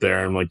book's out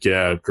there. I'm like,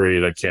 yeah,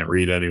 great. I can't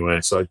read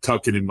anyway. So I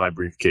tuck it in my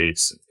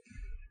briefcase.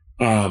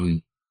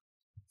 And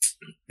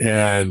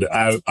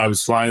I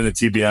was flying the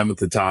TBM at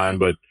the time,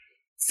 but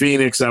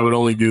Phoenix, I would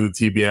only do the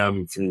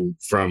TBM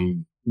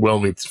from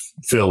Wilmington,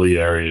 Philly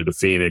area to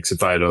Phoenix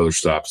if I had other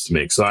stops to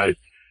make. So I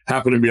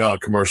happened to be on a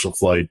commercial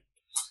flight.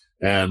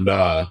 And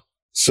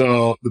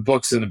so the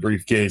book's in the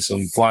briefcase.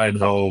 I'm flying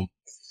home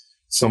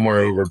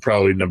somewhere over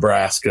probably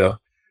Nebraska.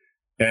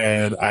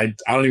 And I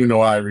don't even know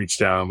why I reached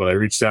down, but I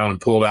reached down and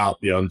pulled out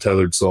The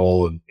Untethered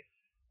Soul.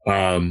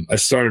 And I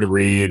started to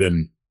read,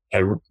 and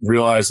I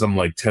realized I'm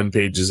like 10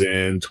 pages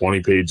in,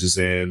 20 pages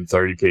in,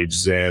 30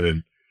 pages in,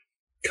 and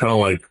kind of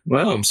like,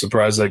 well, I'm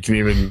surprised I can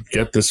even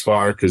get this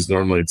far, because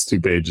normally it's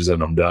 2 pages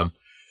and I'm done.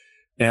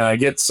 And I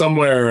get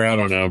somewhere, I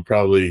don't know,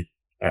 probably,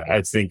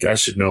 I think I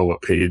should know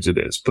what page it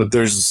is, but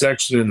there's a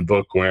section in the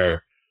book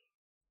where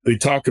they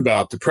talk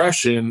about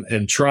depression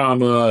and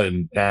trauma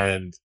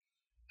and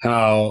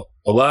how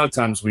a lot of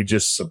times we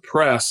just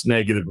suppress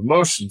negative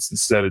emotions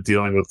instead of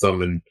dealing with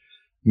them and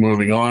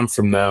moving on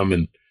from them.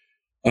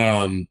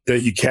 And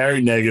that you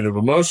carry negative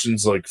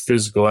emotions like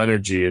physical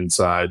energy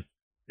inside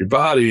your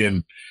body.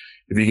 And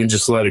if you can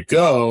just let it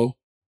go,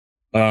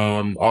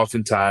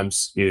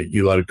 oftentimes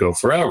you let it go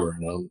forever.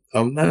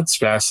 And that's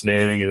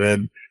fascinating. And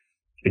then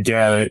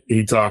again,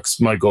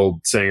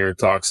 Michael Singer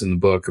talks in the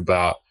book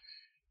about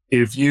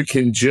if you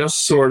can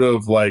just sort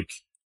of like,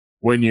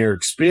 when you're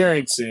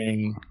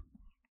experiencing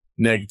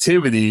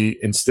negativity,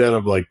 instead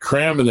of like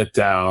cramming it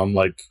down,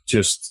 like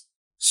just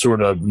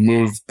sort of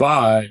move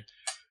by.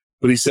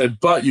 But he said,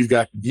 but you've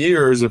got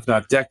years, if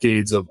not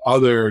decades, of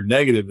other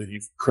negative that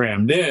you've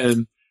crammed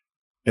in.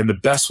 And the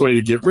best way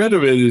to get rid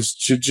of it is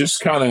to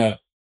just kind of,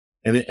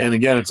 and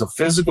again, it's a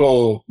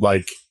physical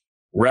like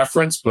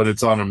reference, but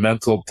it's on a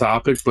mental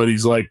topic. But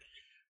he's like,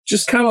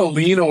 just kind of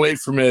lean away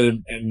from it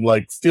and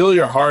like feel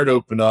your heart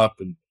open up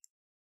and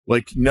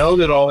like know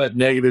that all that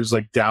negative is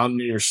like down in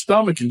your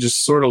stomach and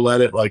just sort of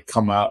let it like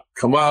come up,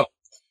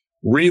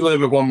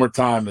 relive it one more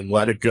time and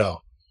let it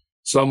go.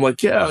 So I'm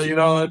like, yeah,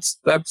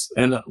 that's,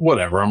 and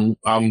whatever.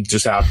 I'm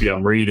just happy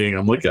I'm reading.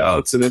 I'm like, oh,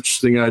 it's an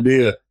interesting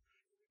idea.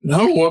 And I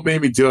don't know what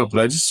made me do it,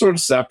 but I just sort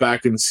of sat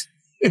back in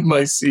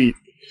my seat,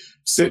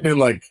 sitting in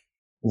like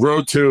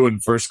row 2 in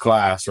first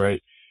class.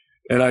 Right.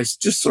 And I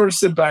just sort of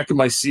sit back in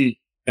my seat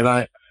and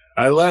I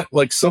let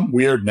like some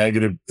weird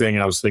negative thing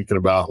I was thinking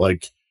about,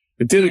 like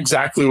it did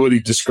exactly what he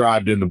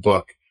described in the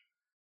book.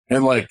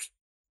 And like,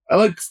 I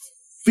like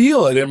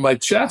feel it in my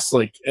chest,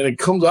 like, and it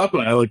comes up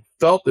and I like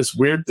felt this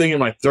weird thing in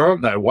my throat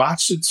and I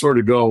watched it sort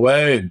of go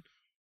away. And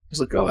I was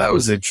like, oh, that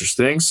was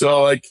interesting.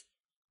 So like,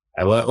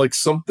 I let like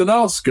something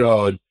else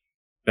go. And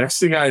next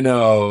thing I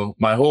know,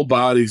 my whole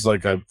body's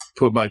like, I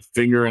put my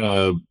finger in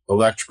a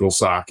electrical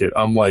socket.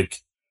 I'm like,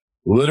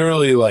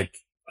 literally like,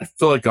 I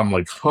feel like I'm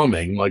like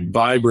humming, like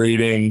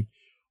vibrating.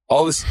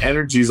 All this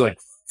energy is like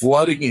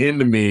flooding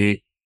into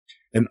me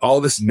and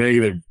all this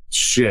negative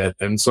shit.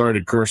 And sorry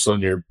to curse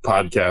on your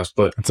podcast,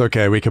 but it's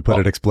okay. We could put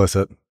it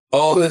explicit.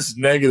 All this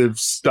negative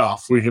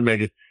stuff, we can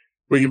make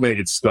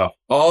it stuff.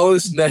 All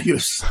this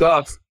negative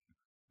stuff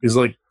is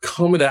like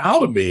coming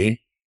out of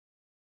me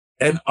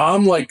and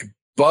I'm like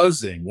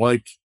buzzing,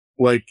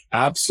 like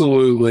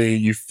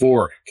absolutely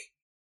euphoric.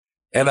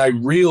 And I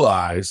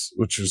realize,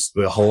 which is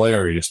the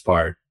hilarious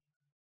part,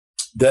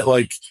 that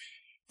like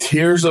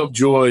tears of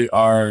joy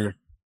are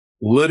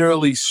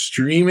literally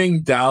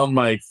streaming down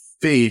my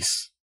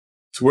face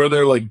to where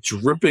they're like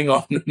dripping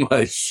onto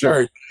my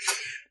shirt.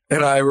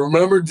 And I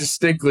remember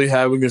distinctly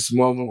having this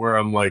moment where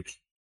I'm like,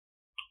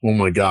 oh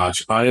my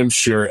gosh, I am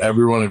sure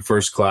everyone in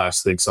first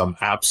class thinks I'm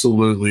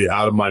absolutely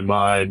out of my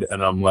mind.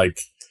 And I'm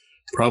like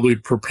probably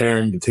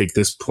preparing to take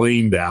this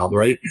plane down,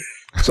 right?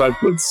 So I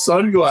put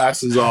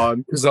sunglasses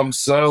on because I'm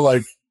so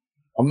like,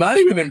 I'm not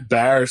even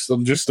embarrassed.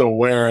 I'm just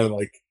aware,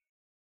 like,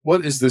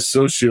 what is this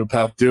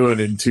sociopath doing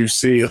in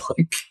 2C,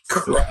 like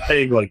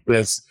crying like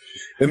this?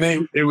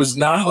 And it was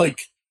not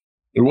like,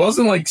 it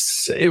wasn't like,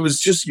 it was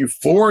just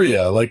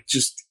euphoria. Like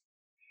just,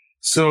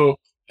 so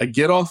I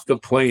get off the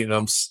plane.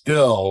 I'm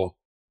still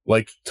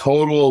like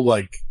total,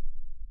 like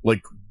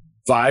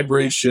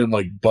vibration,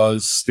 like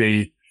buzz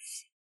state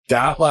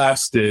that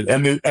lasted.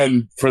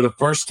 And for the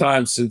first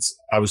time since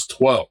I was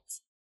 12,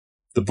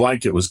 the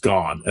blanket was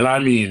gone. And I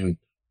mean,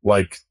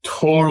 like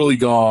totally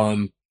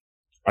gone.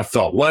 I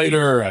felt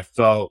lighter. I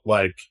felt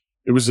like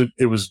it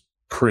was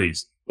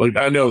crazy. Like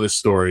I know this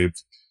story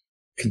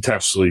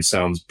contextually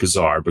sounds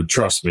bizarre, but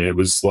trust me, it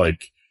was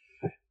like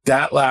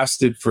that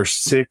lasted for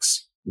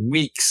 6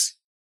 weeks.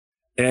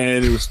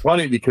 And it was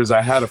funny because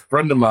I had a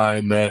friend of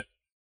mine that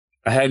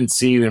I hadn't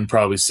seen in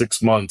probably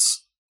 6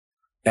 months,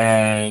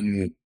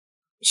 and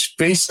she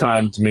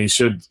FaceTimed me.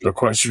 She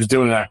was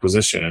doing an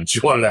acquisition and she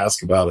wanted to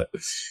ask about it.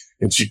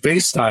 And she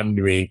FaceTimed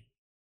me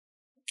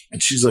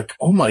and she's like,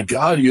 oh my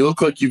God, you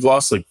look like you've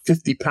lost like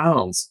 50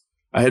 pounds.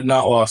 I had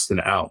not lost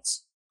an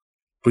ounce.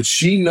 But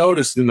she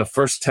noticed in the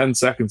first 10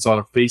 seconds on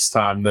a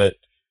FaceTime that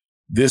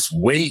this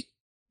weight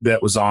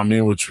that was on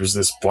me, which was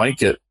this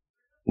blanket,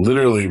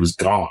 literally was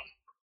gone.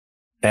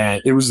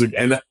 And it was,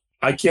 and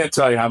I can't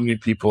tell you how many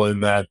people in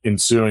that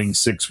ensuing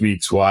 6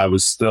 weeks while I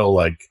was still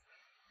like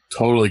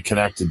totally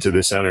connected to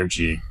this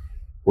energy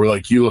were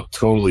like, you look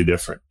totally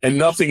different. And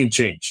nothing had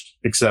changed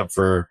except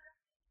for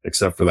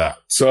that.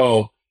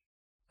 So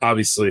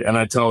obviously, and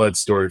I tell that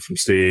story from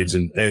stage,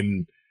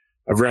 and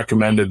I've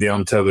recommended The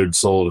Untethered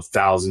Soul to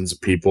thousands of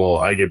people.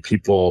 I get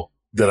people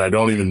that I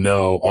don't even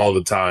know all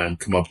the time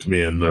come up to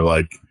me and they're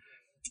like,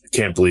 I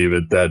can't believe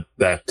it.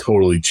 That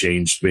totally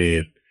changed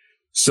me.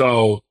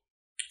 So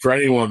for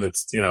anyone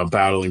that's,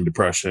 battling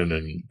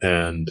depression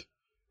and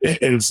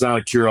it's not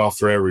a cure all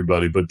for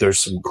everybody, but there's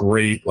some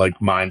great like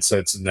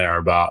mindsets in there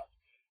about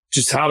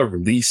just how to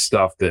release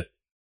stuff that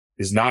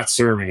is not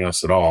serving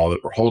us at all,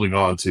 that we're holding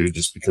on to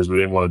just because we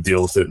didn't want to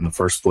deal with it in the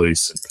first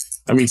place.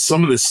 I mean,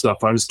 some of this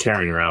stuff I was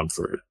carrying around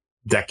for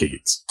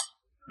decades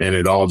and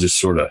it all just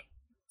sort of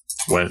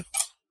went.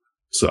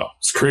 So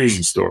it's a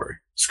crazy story.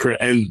 It's crazy.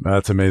 And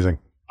that's amazing.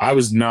 I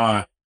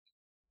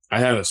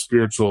had a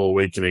spiritual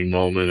awakening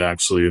moment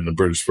actually in the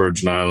British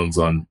Virgin Islands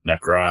on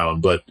Necker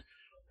Island, but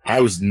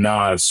I was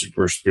not a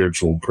super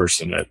spiritual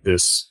person at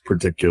this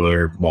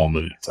particular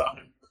moment in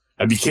time.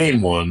 I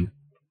became one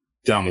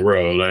down the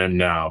road. I am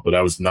now, but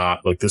I was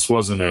not like, this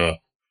wasn't a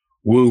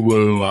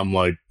woo-woo, I'm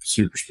like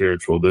super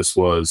spiritual. This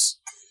was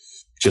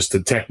just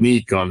a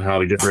technique on how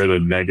to get rid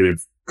of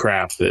negative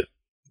crap that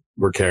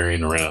we're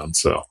carrying around.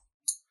 So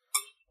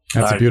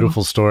that's a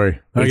beautiful story.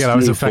 Again, I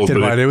was affected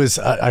by it.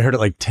 I heard it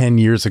like 10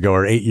 years ago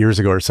or 8 years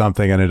ago or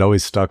something, and it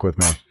always stuck with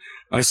me.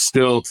 I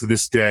still, to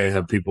this day,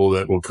 have people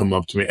that will come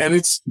up to me.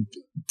 And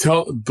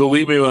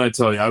believe me when I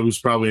tell you, I was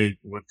probably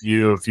with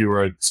you, if you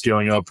were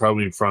scaling up,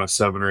 probably in front of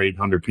 700 or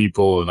 800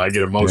 people. And I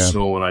get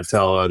emotional when I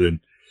tell it. And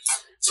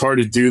it's hard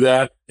to do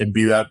that and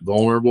be that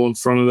vulnerable in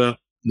front of that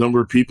number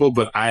of people.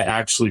 But I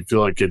actually feel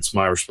like it's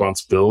my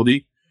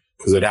responsibility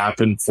because it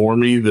happened for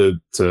me to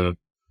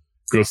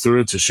go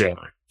through it, to share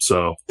it.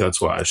 So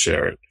that's why I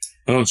share it.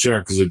 I don't share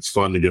it because it's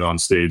fun to get on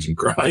stage and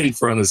cry in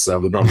front of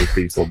 7 other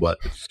people, but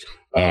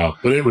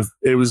it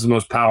was the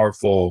most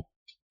powerful,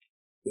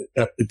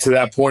 to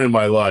that point in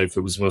my life,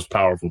 it was the most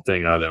powerful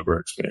thing I'd ever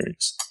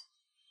experienced.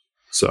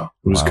 So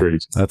it was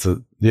crazy. It's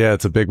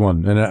a big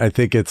one. And I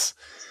think it's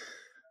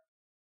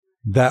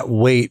that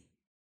weight.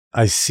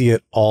 I see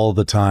it all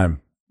the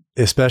time,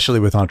 especially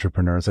with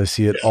entrepreneurs. I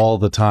see it all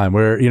the time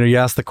where, you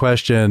ask the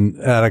question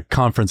at a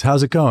conference,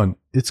 how's it going?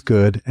 It's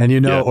good. And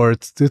or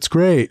it's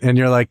great. And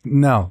you're like,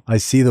 no, I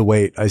see the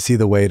weight. I see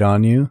the weight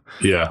on you.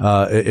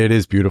 Yeah. It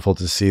is beautiful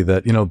to see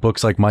that,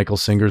 books like Michael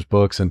Singer's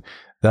books. And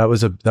that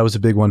was a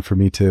big one for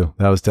me too.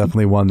 That was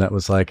definitely one that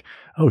was like,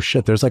 oh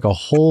shit, there's like a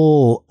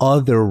whole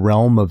other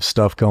realm of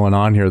stuff going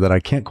on here that I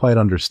can't quite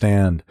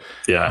understand.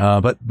 Yeah.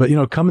 But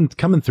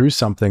coming through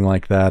something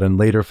like that and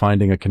later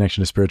finding a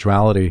connection to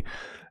spirituality,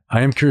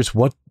 I am curious,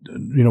 what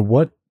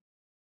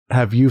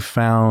have you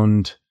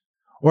found,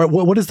 or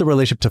what is the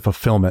relationship to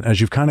fulfillment as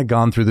you've kind of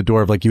gone through the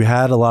door of, like, you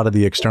had a lot of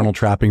the external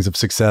trappings of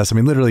success. I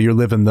mean, literally you're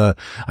living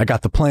I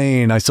got the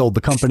plane, I sold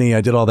the company,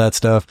 I did all that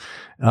stuff.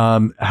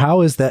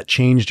 How has that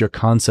changed your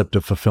concept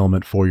of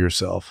fulfillment for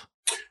yourself?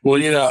 Well,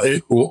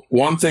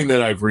 one thing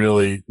that I've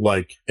really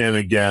and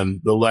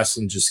again, the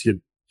lesson just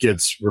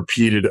gets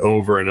repeated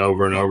over and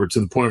over and over to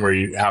the point where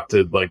you have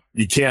to,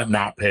 you can't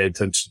not pay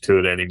attention to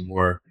it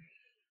anymore.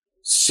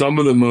 Some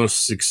of the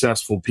most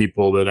successful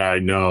people that I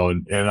know,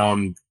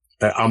 and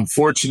I'm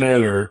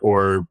fortunate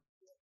or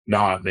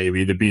not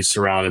maybe to be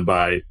surrounded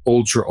by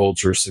ultra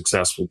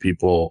successful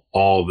people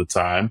all the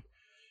time.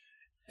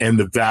 And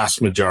the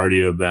vast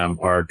majority of them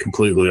are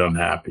completely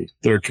unhappy.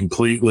 They're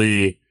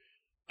completely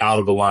out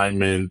of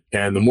alignment.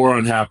 And the more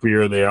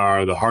unhappier they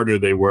are, the harder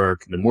they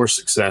work, and the more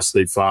success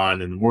they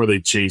find, and the more they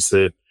chase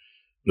it,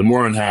 the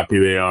more unhappy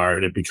they are.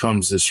 And it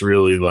becomes this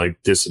really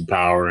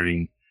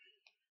disempowering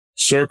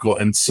circle.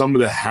 And some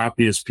of the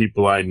happiest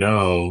people I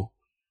know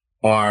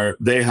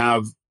they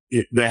have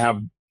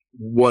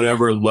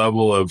whatever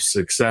level of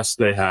success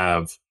they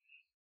have,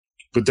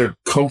 but they're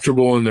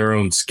comfortable in their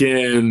own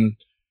skin.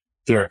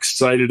 They're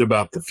excited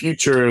about the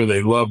future.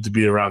 They love to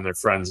be around their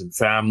friends and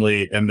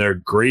family, and they're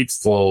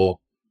grateful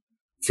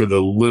for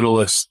the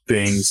littlest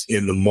things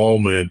in the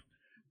moment.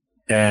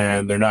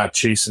 And they're not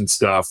chasing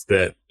stuff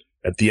that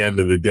at the end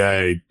of the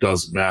day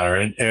doesn't matter.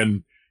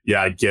 And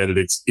yeah, I get it.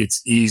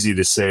 It's easy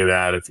to say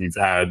that if you've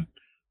had,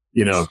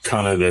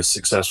 kind of the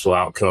successful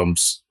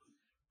outcomes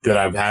that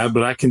I've had,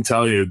 but I can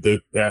tell you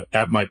that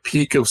at my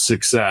peak of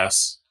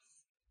success,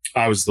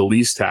 I was the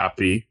least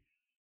happy.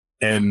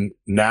 And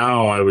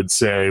now I would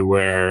say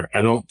where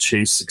I don't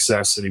chase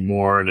success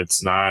anymore, and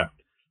it's not,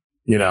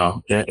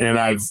 and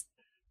I've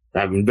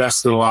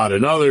invested a lot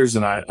in others,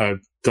 and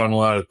I've done a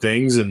lot of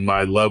things, and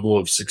my level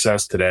of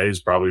success today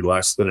is probably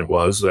less than it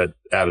was at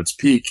its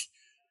peak.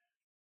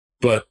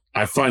 But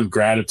I find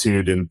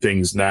gratitude in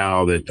things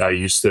now that I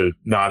used to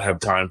not have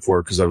time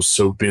for because I was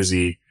so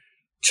busy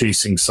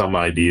chasing some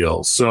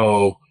ideal.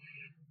 So,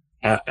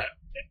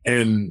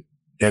 and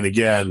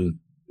again,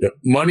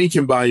 money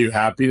can buy you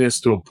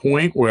happiness to a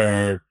point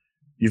where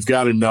you've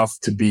got enough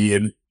to be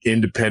an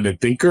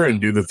independent thinker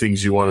and do the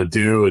things you want to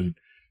do. And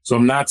so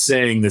I'm not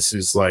saying this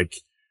is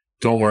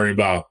don't worry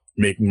about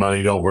making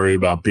money, don't worry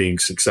about being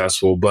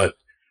successful. But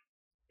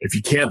if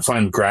you can't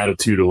find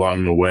gratitude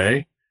along the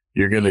way,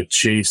 you're going to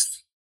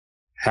chase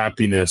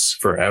happiness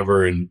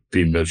forever and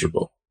be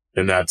miserable.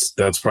 And that's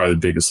probably the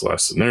biggest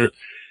lesson.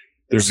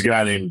 There's a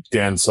guy named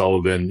Dan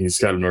Sullivan. He's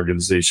got an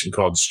organization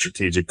called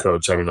Strategic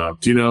Coach. I don't know.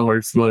 Do you know? Are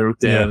you familiar with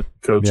Dan? Yeah.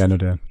 Coach? Yeah, I know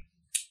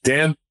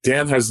Dan.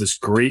 Dan has this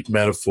great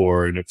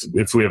metaphor, and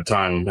if we have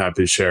time, I'm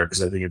happy to share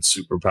because I think it's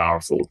super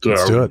powerful.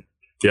 Let's do it.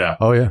 Yeah.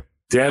 Oh, yeah.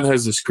 Dan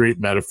has this great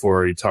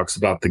metaphor. He talks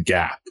about the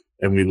gap,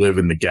 and we live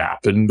in the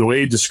gap. And the way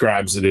he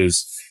describes it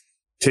is,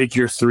 take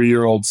your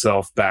 3-year-old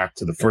self back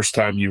to the first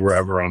time you were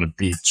ever on a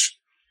beach.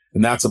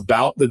 And that's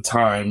about the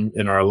time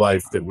in our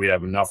life that we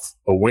have enough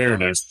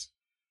awareness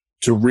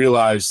to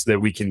realize that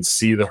we can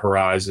see the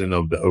horizon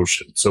of the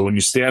ocean. So when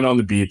you stand on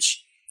the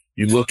beach,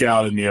 you look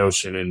out in the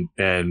ocean,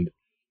 and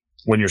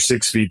when you're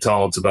 6 feet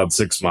tall, it's about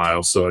 6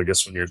 miles. So I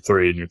guess when you're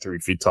 3 and you're 3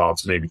 feet tall,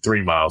 it's maybe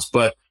 3 miles.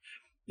 But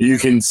you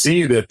can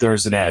see that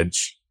there's an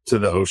edge to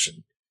the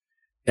ocean.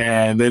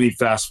 And then he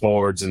fast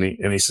forwards and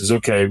he says,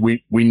 okay,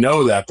 we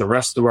know that the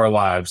rest of our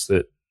lives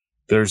that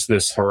there's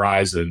this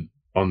horizon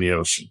on the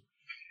ocean.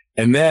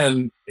 And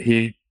then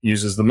he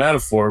uses the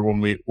metaphor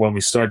when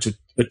we start to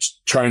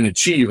try and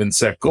achieve and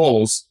set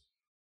goals,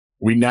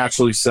 we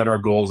naturally set our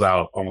goals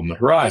out on the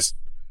horizon.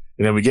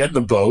 And then we get in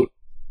the boat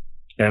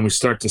and we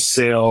start to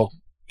sail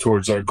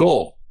towards our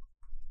goal.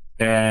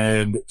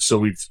 And so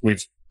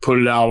we've put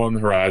it out on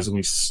the horizon.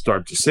 We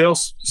start to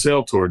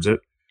sail towards it.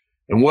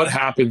 And what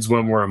happens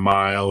when we're a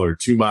mile or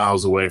 2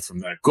 miles away from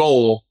that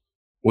goal?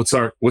 What's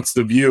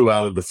the view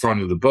out of the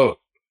front of the boat?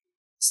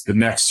 It's the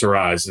next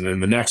horizon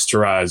and the next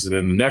horizon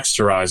and the next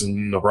horizon,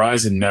 and the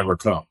horizon never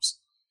comes.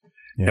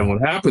 Yeah. And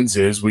what happens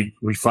is we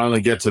finally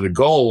get to the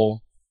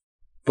goal,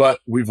 But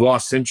we've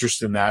lost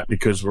interest in that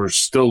because we're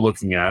still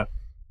looking at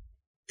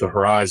the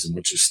horizon,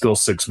 which is still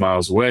 6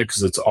 miles away,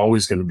 because it's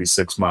always going to be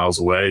 6 miles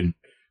away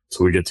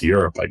until we get to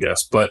Europe, I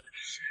guess.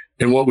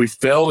 And what we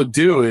fail to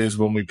do is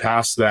when we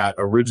pass that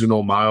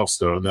original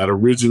milestone, that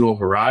original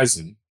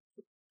horizon,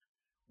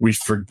 we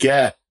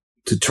forget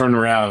to turn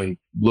around and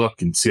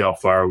look and see how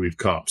far we've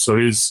come. So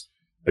his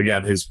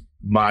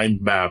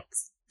mind map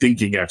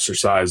thinking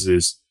exercise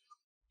is,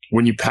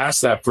 when you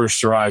pass that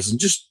first horizon,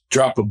 just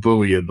drop a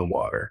buoy in the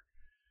water.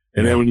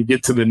 And then when you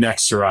get to the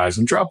next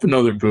horizon, drop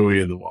another buoy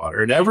in the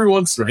water. And every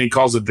once in a while, he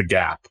calls it the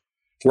gap.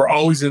 We're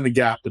always in the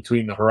gap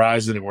between the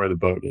horizon and where the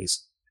boat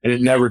is. And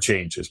it never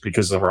changes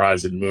because the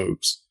horizon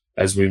moves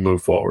as we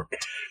move forward.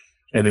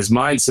 And his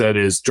mindset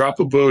is, drop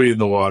a buoy in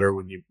the water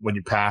when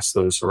you pass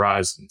those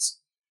horizons.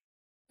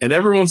 And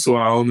every once in a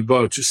while on the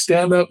boat, just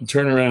stand up and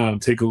turn around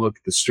and take a look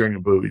at the string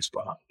of buoys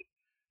behind.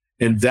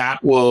 And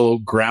that will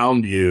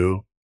ground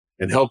you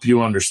and help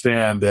you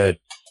understand that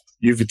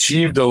you've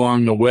achieved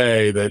along the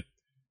way, that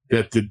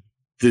the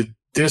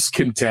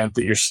discontent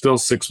that you're still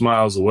 6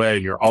 miles away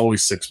and you're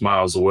always 6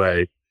 miles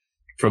away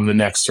from the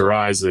next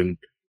horizon.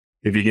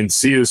 If you can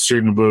see the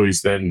string of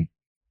buoys, then,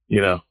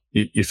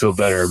 you feel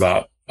better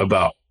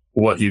about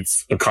what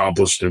you've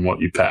accomplished and what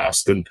you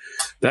passed. And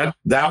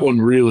that one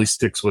really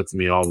sticks with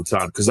me all the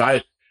time, because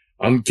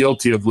I'm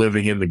guilty of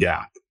living in the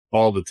gap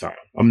all the time.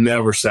 I'm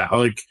never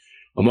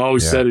I'm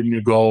always setting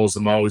new goals.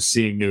 I'm always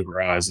seeing new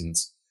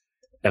horizons,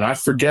 and I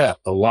forget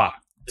a lot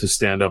to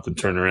stand up and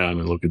turn around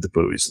and look at the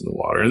buoys in the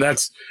water. And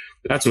that's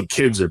what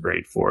kids are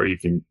great for. You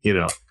can,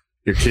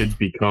 your kids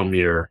become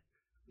your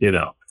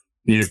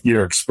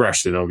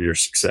expression of your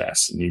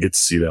success, and you get to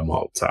see them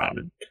all the time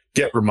and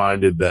get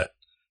reminded that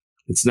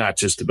it's not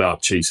just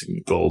about chasing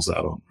the goals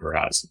out on the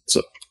horizon.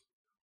 So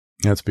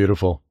that's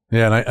beautiful.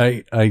 Yeah.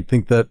 And I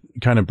think that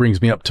kind of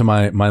brings me up to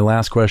my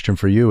last question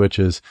for you, which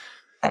is,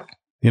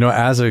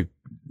 as a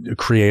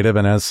creative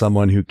and as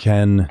someone who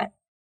can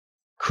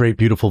create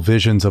beautiful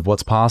visions of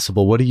what's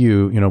possible, what's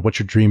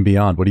your dream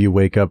beyond? What do you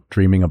wake up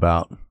dreaming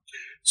about?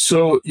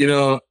 So,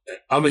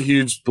 I'm a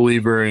huge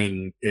believer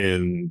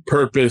in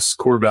purpose,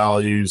 core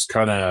values,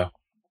 kind of,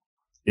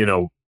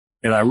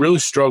 and I really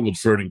struggled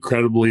for an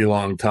incredibly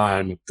long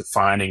time with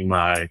defining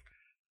my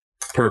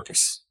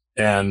purpose.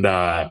 And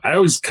I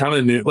always kind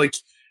of knew, like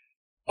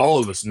all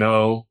of us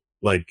know,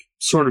 like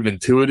sort of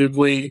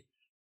intuitively,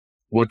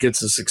 what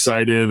gets us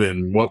excited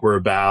and what we're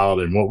about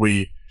and what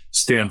we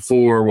stand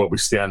for, what we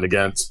stand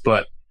against.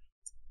 But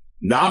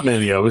not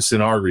many of us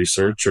in our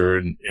research or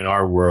in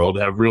our world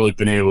have really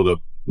been able to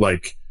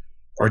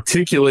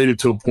articulate it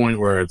to a point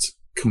where it's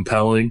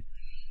compelling.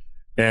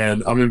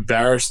 And I'm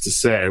embarrassed to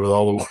say, with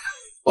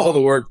all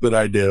the work that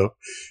I do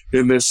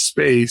in this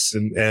space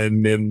and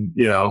in,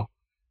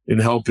 in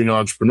helping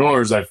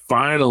entrepreneurs, I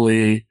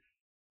finally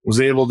was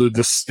able to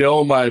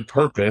distill my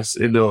purpose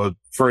into a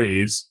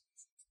phrase.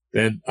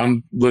 And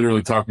I'm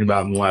literally talking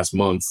about in the last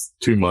month,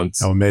 2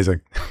 months. Oh,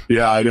 amazing.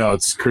 Yeah, I know.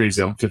 It's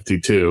crazy. I'm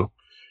 52.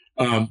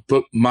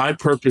 But my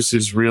purpose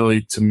is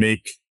really to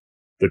make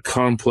the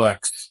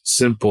complex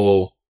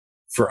simple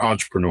for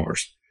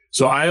entrepreneurs.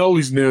 So I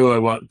always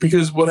knew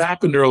because what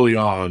happened early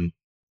on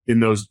in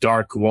those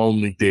dark,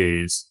 lonely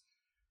days,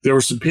 there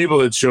were some people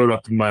that showed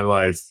up in my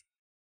life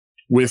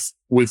with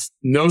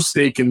no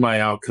stake in my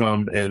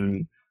outcome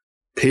and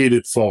paid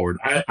it forward.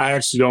 I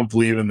actually don't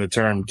believe in the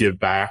term give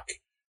back,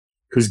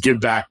 because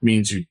give back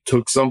means you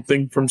took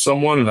something from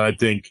someone. And I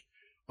think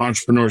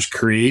entrepreneurs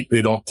create,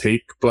 they don't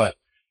take. But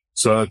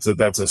so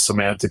that's a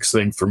semantics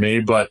thing for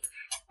me. But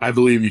I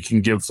believe you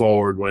can give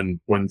forward when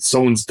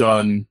someone's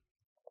done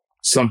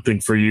something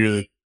for you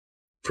that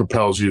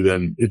propels you,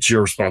 then it's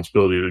your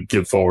responsibility to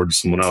give forward to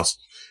someone else.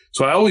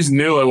 So I always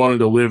knew I wanted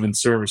to live in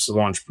service of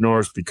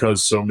entrepreneurs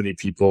because so many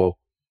people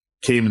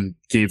came and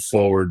gave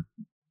forward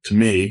to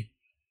me.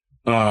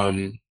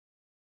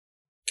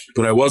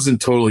 But I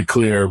wasn't totally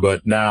clear,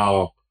 but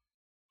now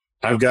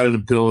I've got an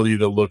ability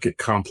to look at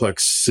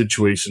complex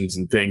situations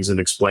and things and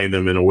explain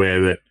them in a way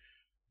that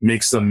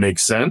makes them make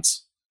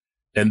sense.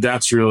 And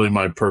that's really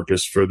my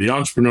purpose for the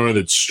entrepreneur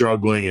that's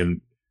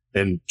struggling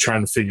and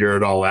trying to figure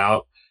it all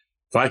out.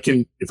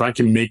 If I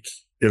can make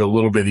it a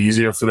little bit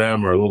easier for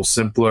them or a little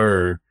simpler,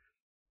 or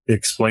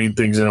explain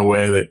things in a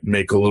way that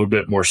make a little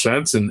bit more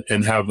sense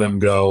and have them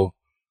go,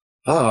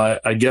 oh,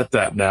 I get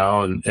that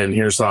now. And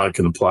here's how I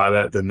can apply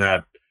that.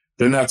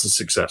 Then that's a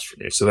success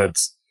for me. So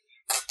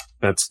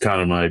that's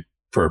kind of my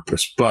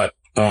purpose. But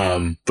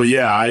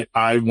yeah,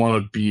 I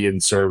want to be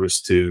in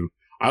service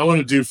I want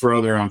to do for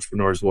other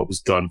entrepreneurs what was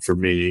done for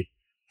me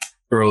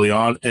early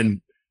on.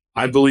 And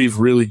I believe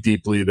really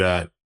deeply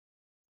that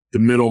the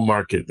middle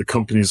market, the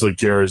companies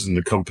like yours and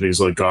the companies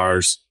like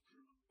ours,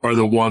 are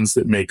the ones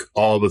that make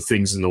all the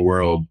things in the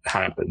world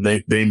happen.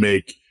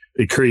 They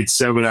create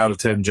 7 out of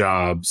 10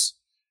 jobs.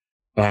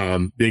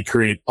 They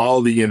create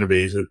all the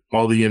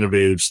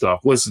innovative stuff.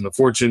 Listen, the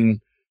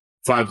Fortune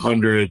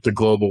 500, the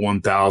Global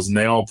 1000,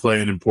 they all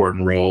play an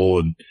important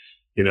role. And,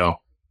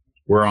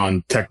 we're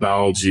on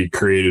technology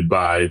created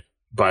by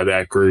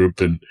that group.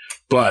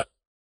 But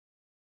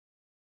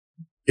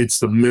it's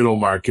the middle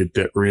market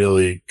that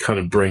really kind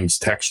of brings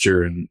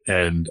texture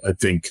and I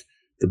think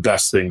the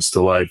best things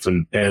to life.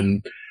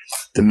 And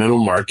the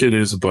middle market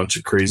is a bunch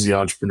of crazy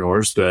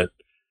entrepreneurs that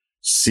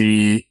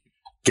see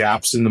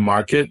gaps in the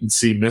market and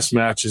see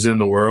mismatches in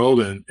the world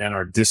and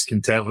are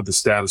discontent with the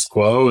status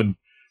quo and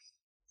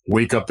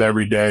wake up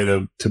every day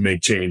to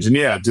make change. And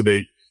yeah,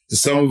 do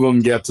some of them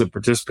get to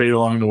participate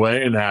along the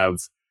way and have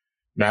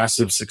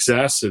massive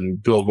success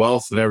and build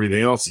wealth and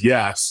everything else?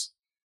 Yes.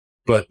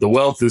 But the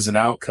wealth is an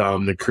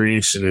outcome. The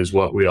creation is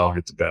what we all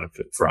get to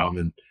benefit from.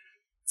 And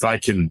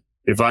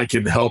if I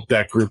can help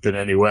that group in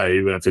any way,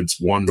 even if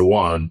it's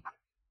 1-to-1,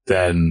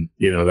 then,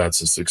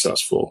 that's a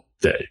successful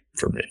day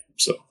for me.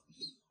 So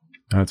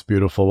that's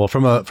beautiful. Well,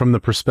 from the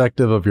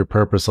perspective of your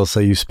purpose, I'll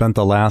say you spent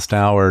the last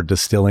hour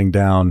distilling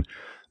down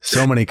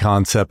so many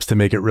concepts to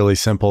make it really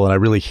simple. And I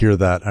really hear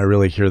that. I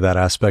really hear that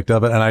aspect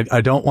of it. And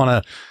I don't want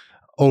to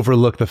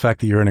overlook the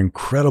fact that you're an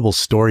incredible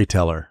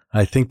storyteller.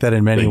 I think that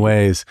in many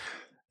ways,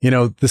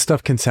 this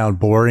stuff can sound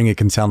boring. It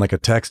can sound like a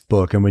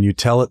textbook. And when you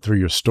tell it through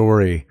your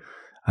story,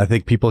 I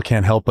think people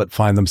can't help but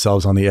find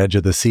themselves on the edge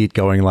of the seat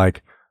going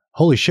like,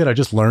 holy shit, I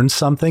just learned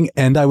something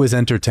and I was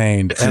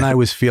entertained and I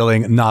was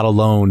feeling not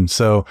alone.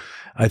 So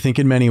I think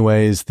in many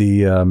ways,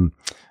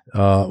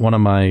 one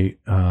of my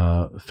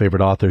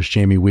favorite authors,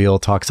 Jamie Wheel,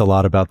 talks a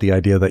lot about the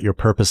idea that your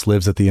purpose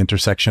lives at the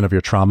intersection of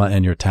your trauma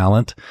and your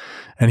talent.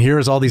 And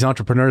here's all these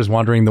entrepreneurs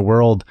wandering the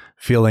world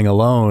feeling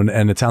alone.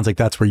 And it sounds like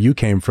that's where you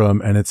came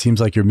from. And it seems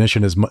like your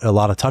mission is a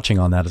lot of touching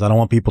on that. Is I don't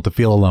want people to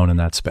feel alone in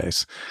that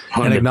space.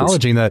 100%. And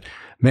acknowledging that,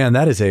 man,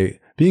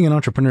 being an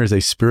entrepreneur is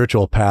a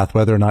spiritual path,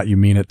 whether or not you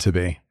mean it to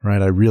be,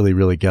 right? I really,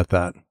 really get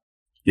that.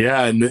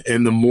 Yeah.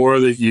 And the more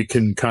that you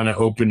can kind of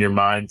open your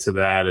mind to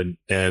that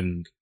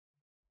and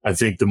I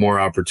think the more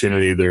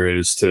opportunity there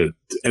is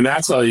and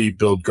that's how you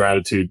build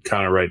gratitude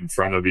kind of right in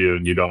front of you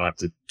and you don't have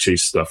to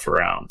chase stuff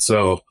around.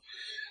 So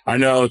I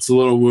know it's a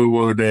little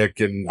woo-woo, Nick,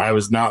 and I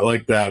was not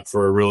like that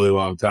for a really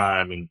long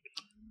time.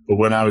 But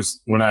when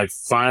I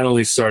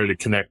finally started to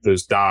connect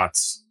those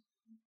dots,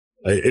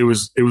 it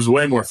was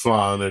way more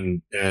fun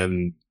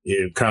and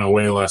kind of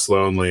way less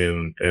lonely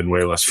and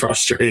way less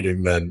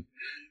frustrating than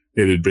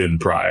it had been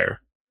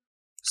prior.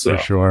 So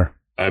for sure.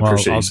 I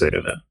appreciate you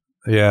saying that.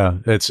 Yeah,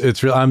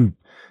 it's real.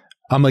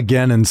 I'm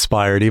again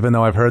inspired, even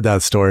though I've heard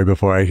that story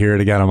before. I hear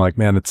it again. I'm like,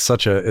 man, it's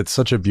such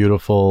a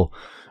beautiful,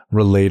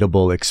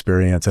 relatable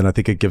experience. And I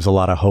think it gives a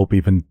lot of hope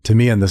even to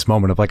me in this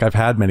moment of like, I've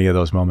had many of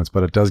those moments,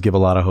 but it does give a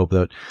lot of hope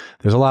that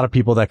there's a lot of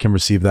people that can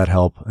receive that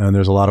help and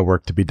there's a lot of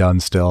work to be done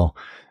still.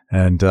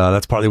 And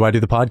that's partly why I do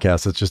the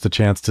podcast. It's just a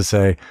chance to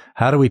say,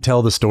 how do we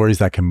tell the stories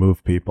that can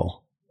move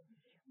people?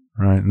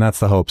 Right. And that's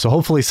the hope. So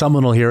hopefully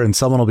someone will hear it and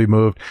someone will be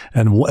moved.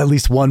 And at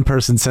least one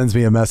person sends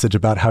me a message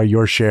about how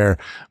your share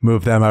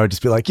moved them. I would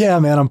just be like, yeah,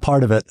 man, I'm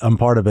part of it.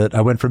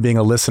 I went from being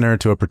a listener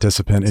to a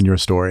participant in your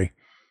story.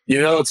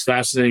 It's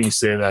fascinating you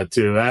say that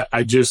too.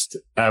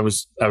 I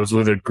was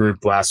with a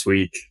group last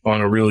week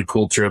on a really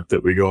cool trip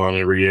that we go on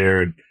every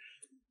year.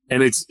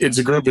 And it's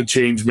a group of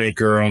change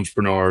maker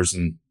entrepreneurs.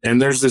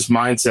 And there's this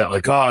mindset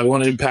like, oh, I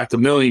want to impact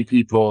 1 million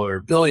people or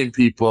 1 billion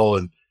people.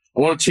 And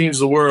I want to change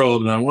the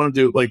world. And I want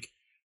to do like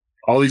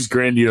all these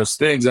grandiose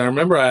things. I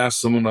remember I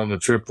asked someone on the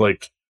trip,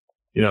 like,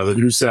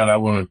 who said, I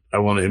want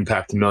to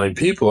impact 1 million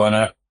people. And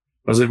I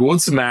was like,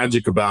 what's the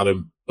magic about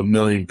a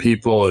million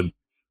people? And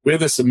we had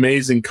this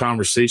amazing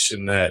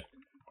conversation that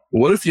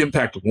what if you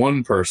impact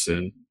one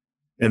person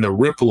and the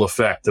ripple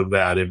effect of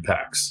that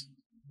impacts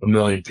 1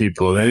 million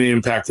people, and then you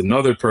impact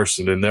another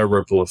person and their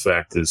ripple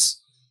effect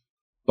is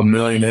 1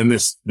 million. And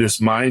this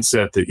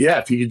mindset that, yeah,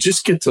 if you could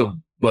just get to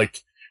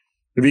like,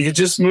 if you could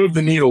just move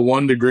the needle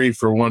 1 degree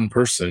for one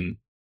person,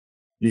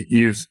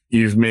 you've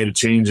made a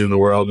change in the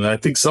world. And I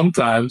think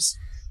sometimes,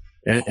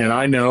 and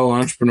I know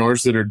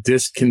entrepreneurs that are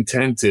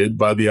discontented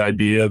by the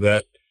idea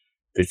that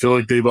they feel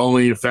like they've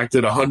only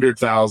affected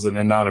 100,000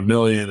 and not 1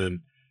 million.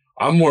 And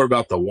I'm more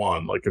about the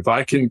one. Like if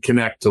I can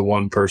connect to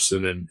one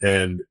person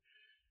and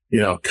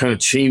kind of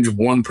change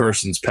one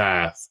person's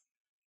path,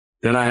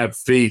 then I have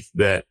faith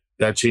that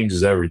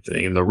changes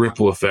everything. And the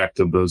ripple effect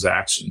of those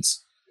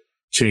actions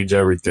change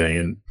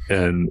everything.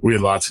 And we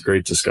had lots of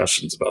great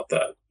discussions about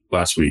that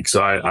last week.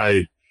 So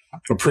I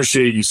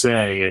appreciate you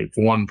saying if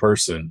one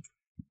person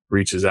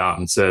reaches out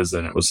and says,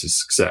 then it was a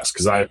success.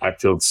 Cause I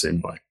feel the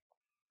same way.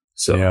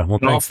 So yeah,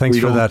 well, thanks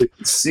for that.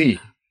 See,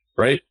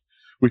 right?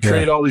 We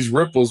create all these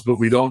ripples, but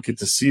we don't get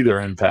to see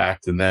their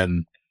impact. And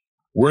then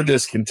we're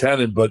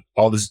discontented, but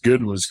all this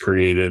good was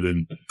created.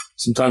 And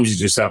sometimes you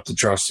just have to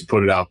trust to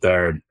put it out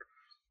there. And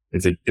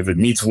if it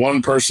meets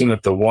one person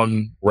at the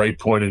one right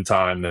point in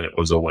time, then it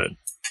was a win.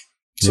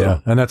 So. Yeah.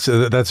 And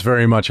that's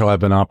very much how I've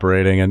been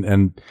operating.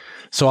 And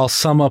so I'll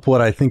sum up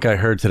what I think I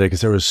heard today,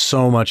 because there was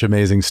so much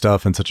amazing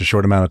stuff in such a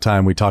short amount of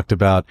time. We talked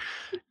about,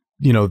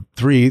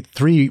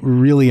 three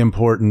really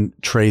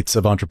important traits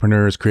of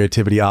entrepreneurs: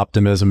 creativity,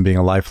 optimism, being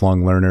a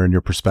lifelong learner in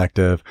your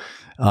perspective,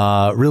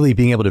 really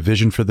being able to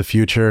vision for the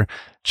future.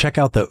 Check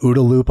out the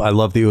OODA Loop. I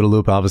love the OODA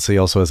Loop. Obviously,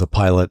 also as a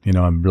pilot,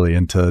 I'm really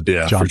into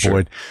John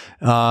Boyd.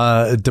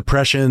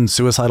 Depression,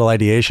 suicidal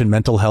ideation,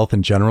 mental health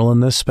in general in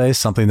this space,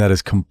 something that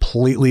is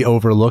completely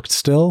overlooked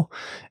still.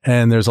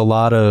 And there's a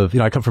lot of,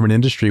 I come from an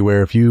industry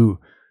where if you,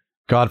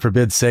 God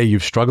forbid, say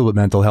you've struggled with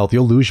mental health,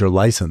 you'll lose your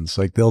license.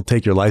 Like they'll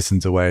take your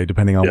license away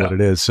depending on what it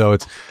is. So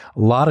it's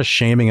a lot of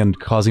shaming and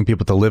causing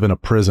people to live in a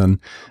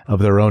prison of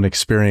their own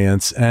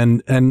experience.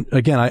 And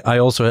again, I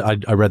also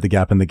read The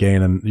Gap and the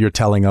Gain, and your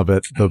telling of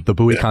it, the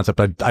buoy concept,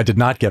 I did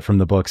not get from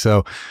the book.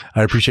 So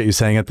I appreciate you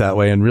saying it that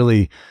way. And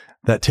really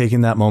that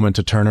taking that moment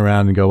to turn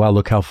around and go, wow,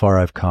 look how far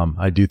I've come.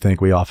 I do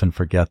think we often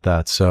forget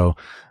that. So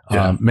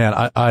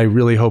man, I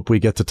really hope we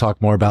get to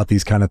talk more about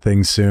these kind of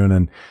things soon.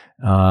 And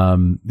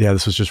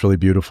this was just really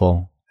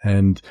beautiful.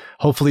 And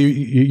hopefully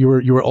you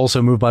were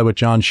also moved by what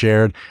John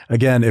shared.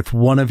 Again, if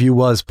one of you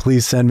was,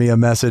 please send me a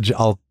message.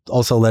 I'll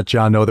also let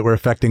John know that we're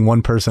affecting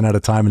one person at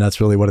a time, and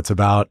that's really what it's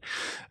about.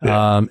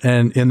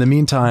 And in the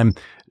meantime,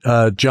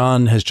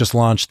 John has just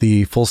launched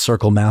the Full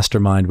Circle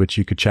Mastermind, which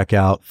you could check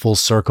out,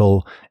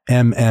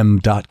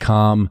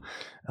 fullcirclemm.com.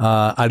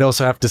 I'd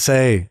also have to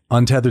say,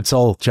 Untethered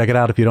Soul, check it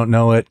out if you don't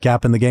know it.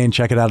 Gap in the Gain,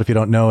 check it out if you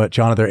don't know it.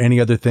 John, are there any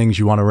other things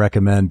you want to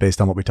recommend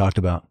based on what we talked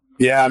about?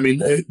 Yeah, I mean,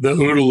 the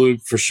OODA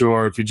Loop for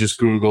sure. If you just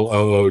Google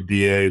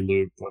OODA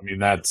Loop, I mean,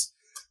 that's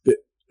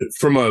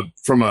from a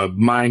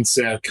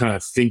mindset kind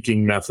of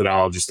thinking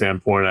methodology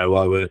standpoint, I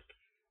love it.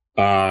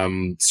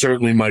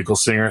 Certainly Michael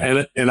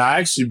Singer. And I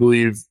actually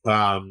believe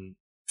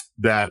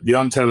that The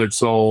Untethered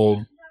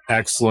Soul,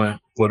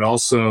 excellent, but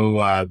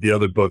also the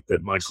other book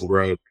that Michael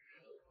wrote,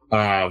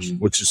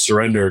 which is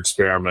Surrender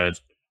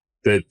Experiment,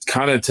 that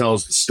kind of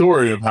tells the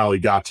story of how he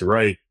got to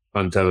write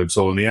Untethered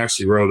Soul. And he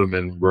actually wrote them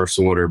in reverse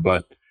order,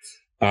 but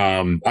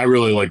I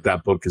really like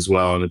that book as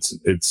well. And it's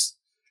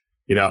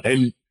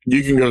and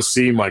you can go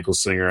see Michael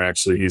Singer.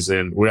 Actually, he's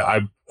in,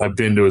 I've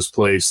been to his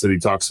place that he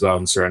talks about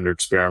in Surrender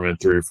Experiment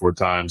 3 or 4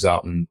 times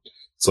out in,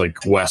 it's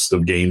like west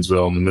of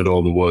Gainesville in the middle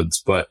of the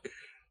woods. But,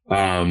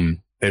 and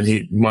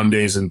he,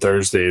 Mondays and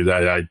Thursdays,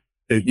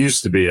 it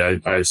used to be, I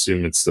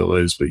assume it still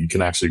is, but you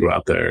can actually go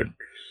out there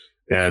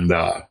and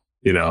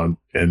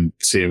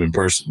see him in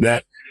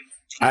person.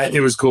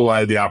 It was cool. I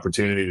had the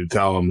opportunity to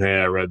tell him,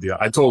 hey,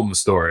 I told him the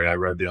story. I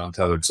read The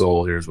Untethered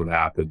Soul. Here's what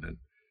happened. And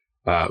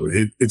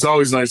it's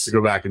always nice to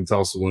go back and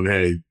tell someone,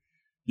 hey,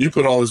 you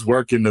put all this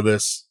work into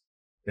this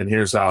and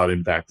here's how it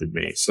impacted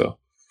me. So,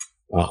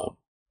 I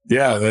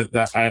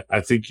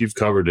think you've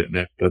covered it,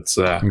 Nick. That's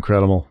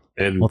incredible.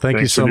 And well, thank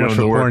you so much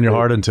for pouring your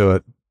heart into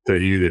it.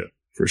 That you do,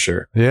 for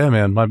sure. Yeah,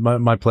 man.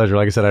 My pleasure.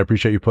 Like I said, I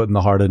appreciate you putting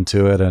the heart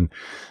into it. And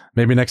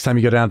maybe next time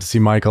you go down to see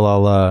Michael,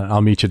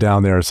 I'll meet you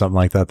down there or something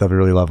like that. That'd be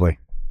really lovely.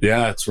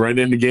 Yeah, it's right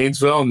into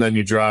Gainesville, and then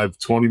you drive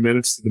 20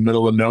 minutes to the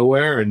middle of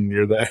nowhere and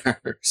you're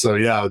there. So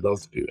yeah, I'd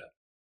love to do that.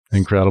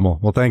 Incredible.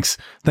 Well, thanks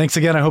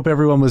again. I hope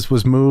everyone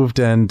was moved,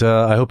 and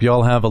I hope you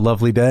all have a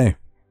lovely day.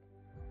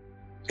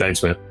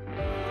 Thanks, man.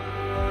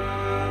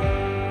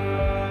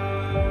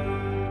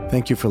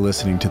 Thank you for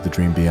listening to The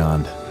Dream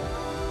Beyond.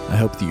 I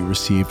hope that you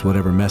received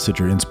whatever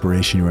message or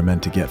inspiration you were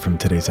meant to get from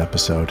today's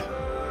episode.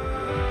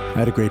 I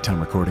had a great time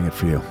recording it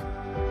for you.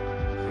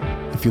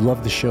 If you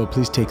love the show,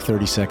 please take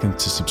 30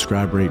 seconds to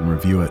subscribe, rate, and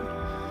review it.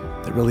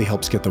 That really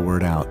helps get the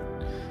word out.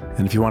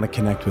 And if you want to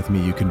connect with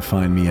me, you can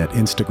find me at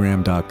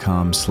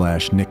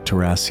Instagram.com/Nick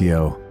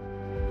Tarascio,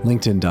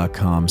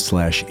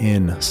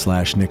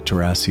 LinkedIn.com/in/Nick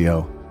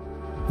Tarascio,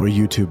 or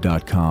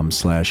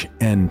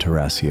YouTube.com/N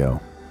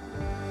Tarascio.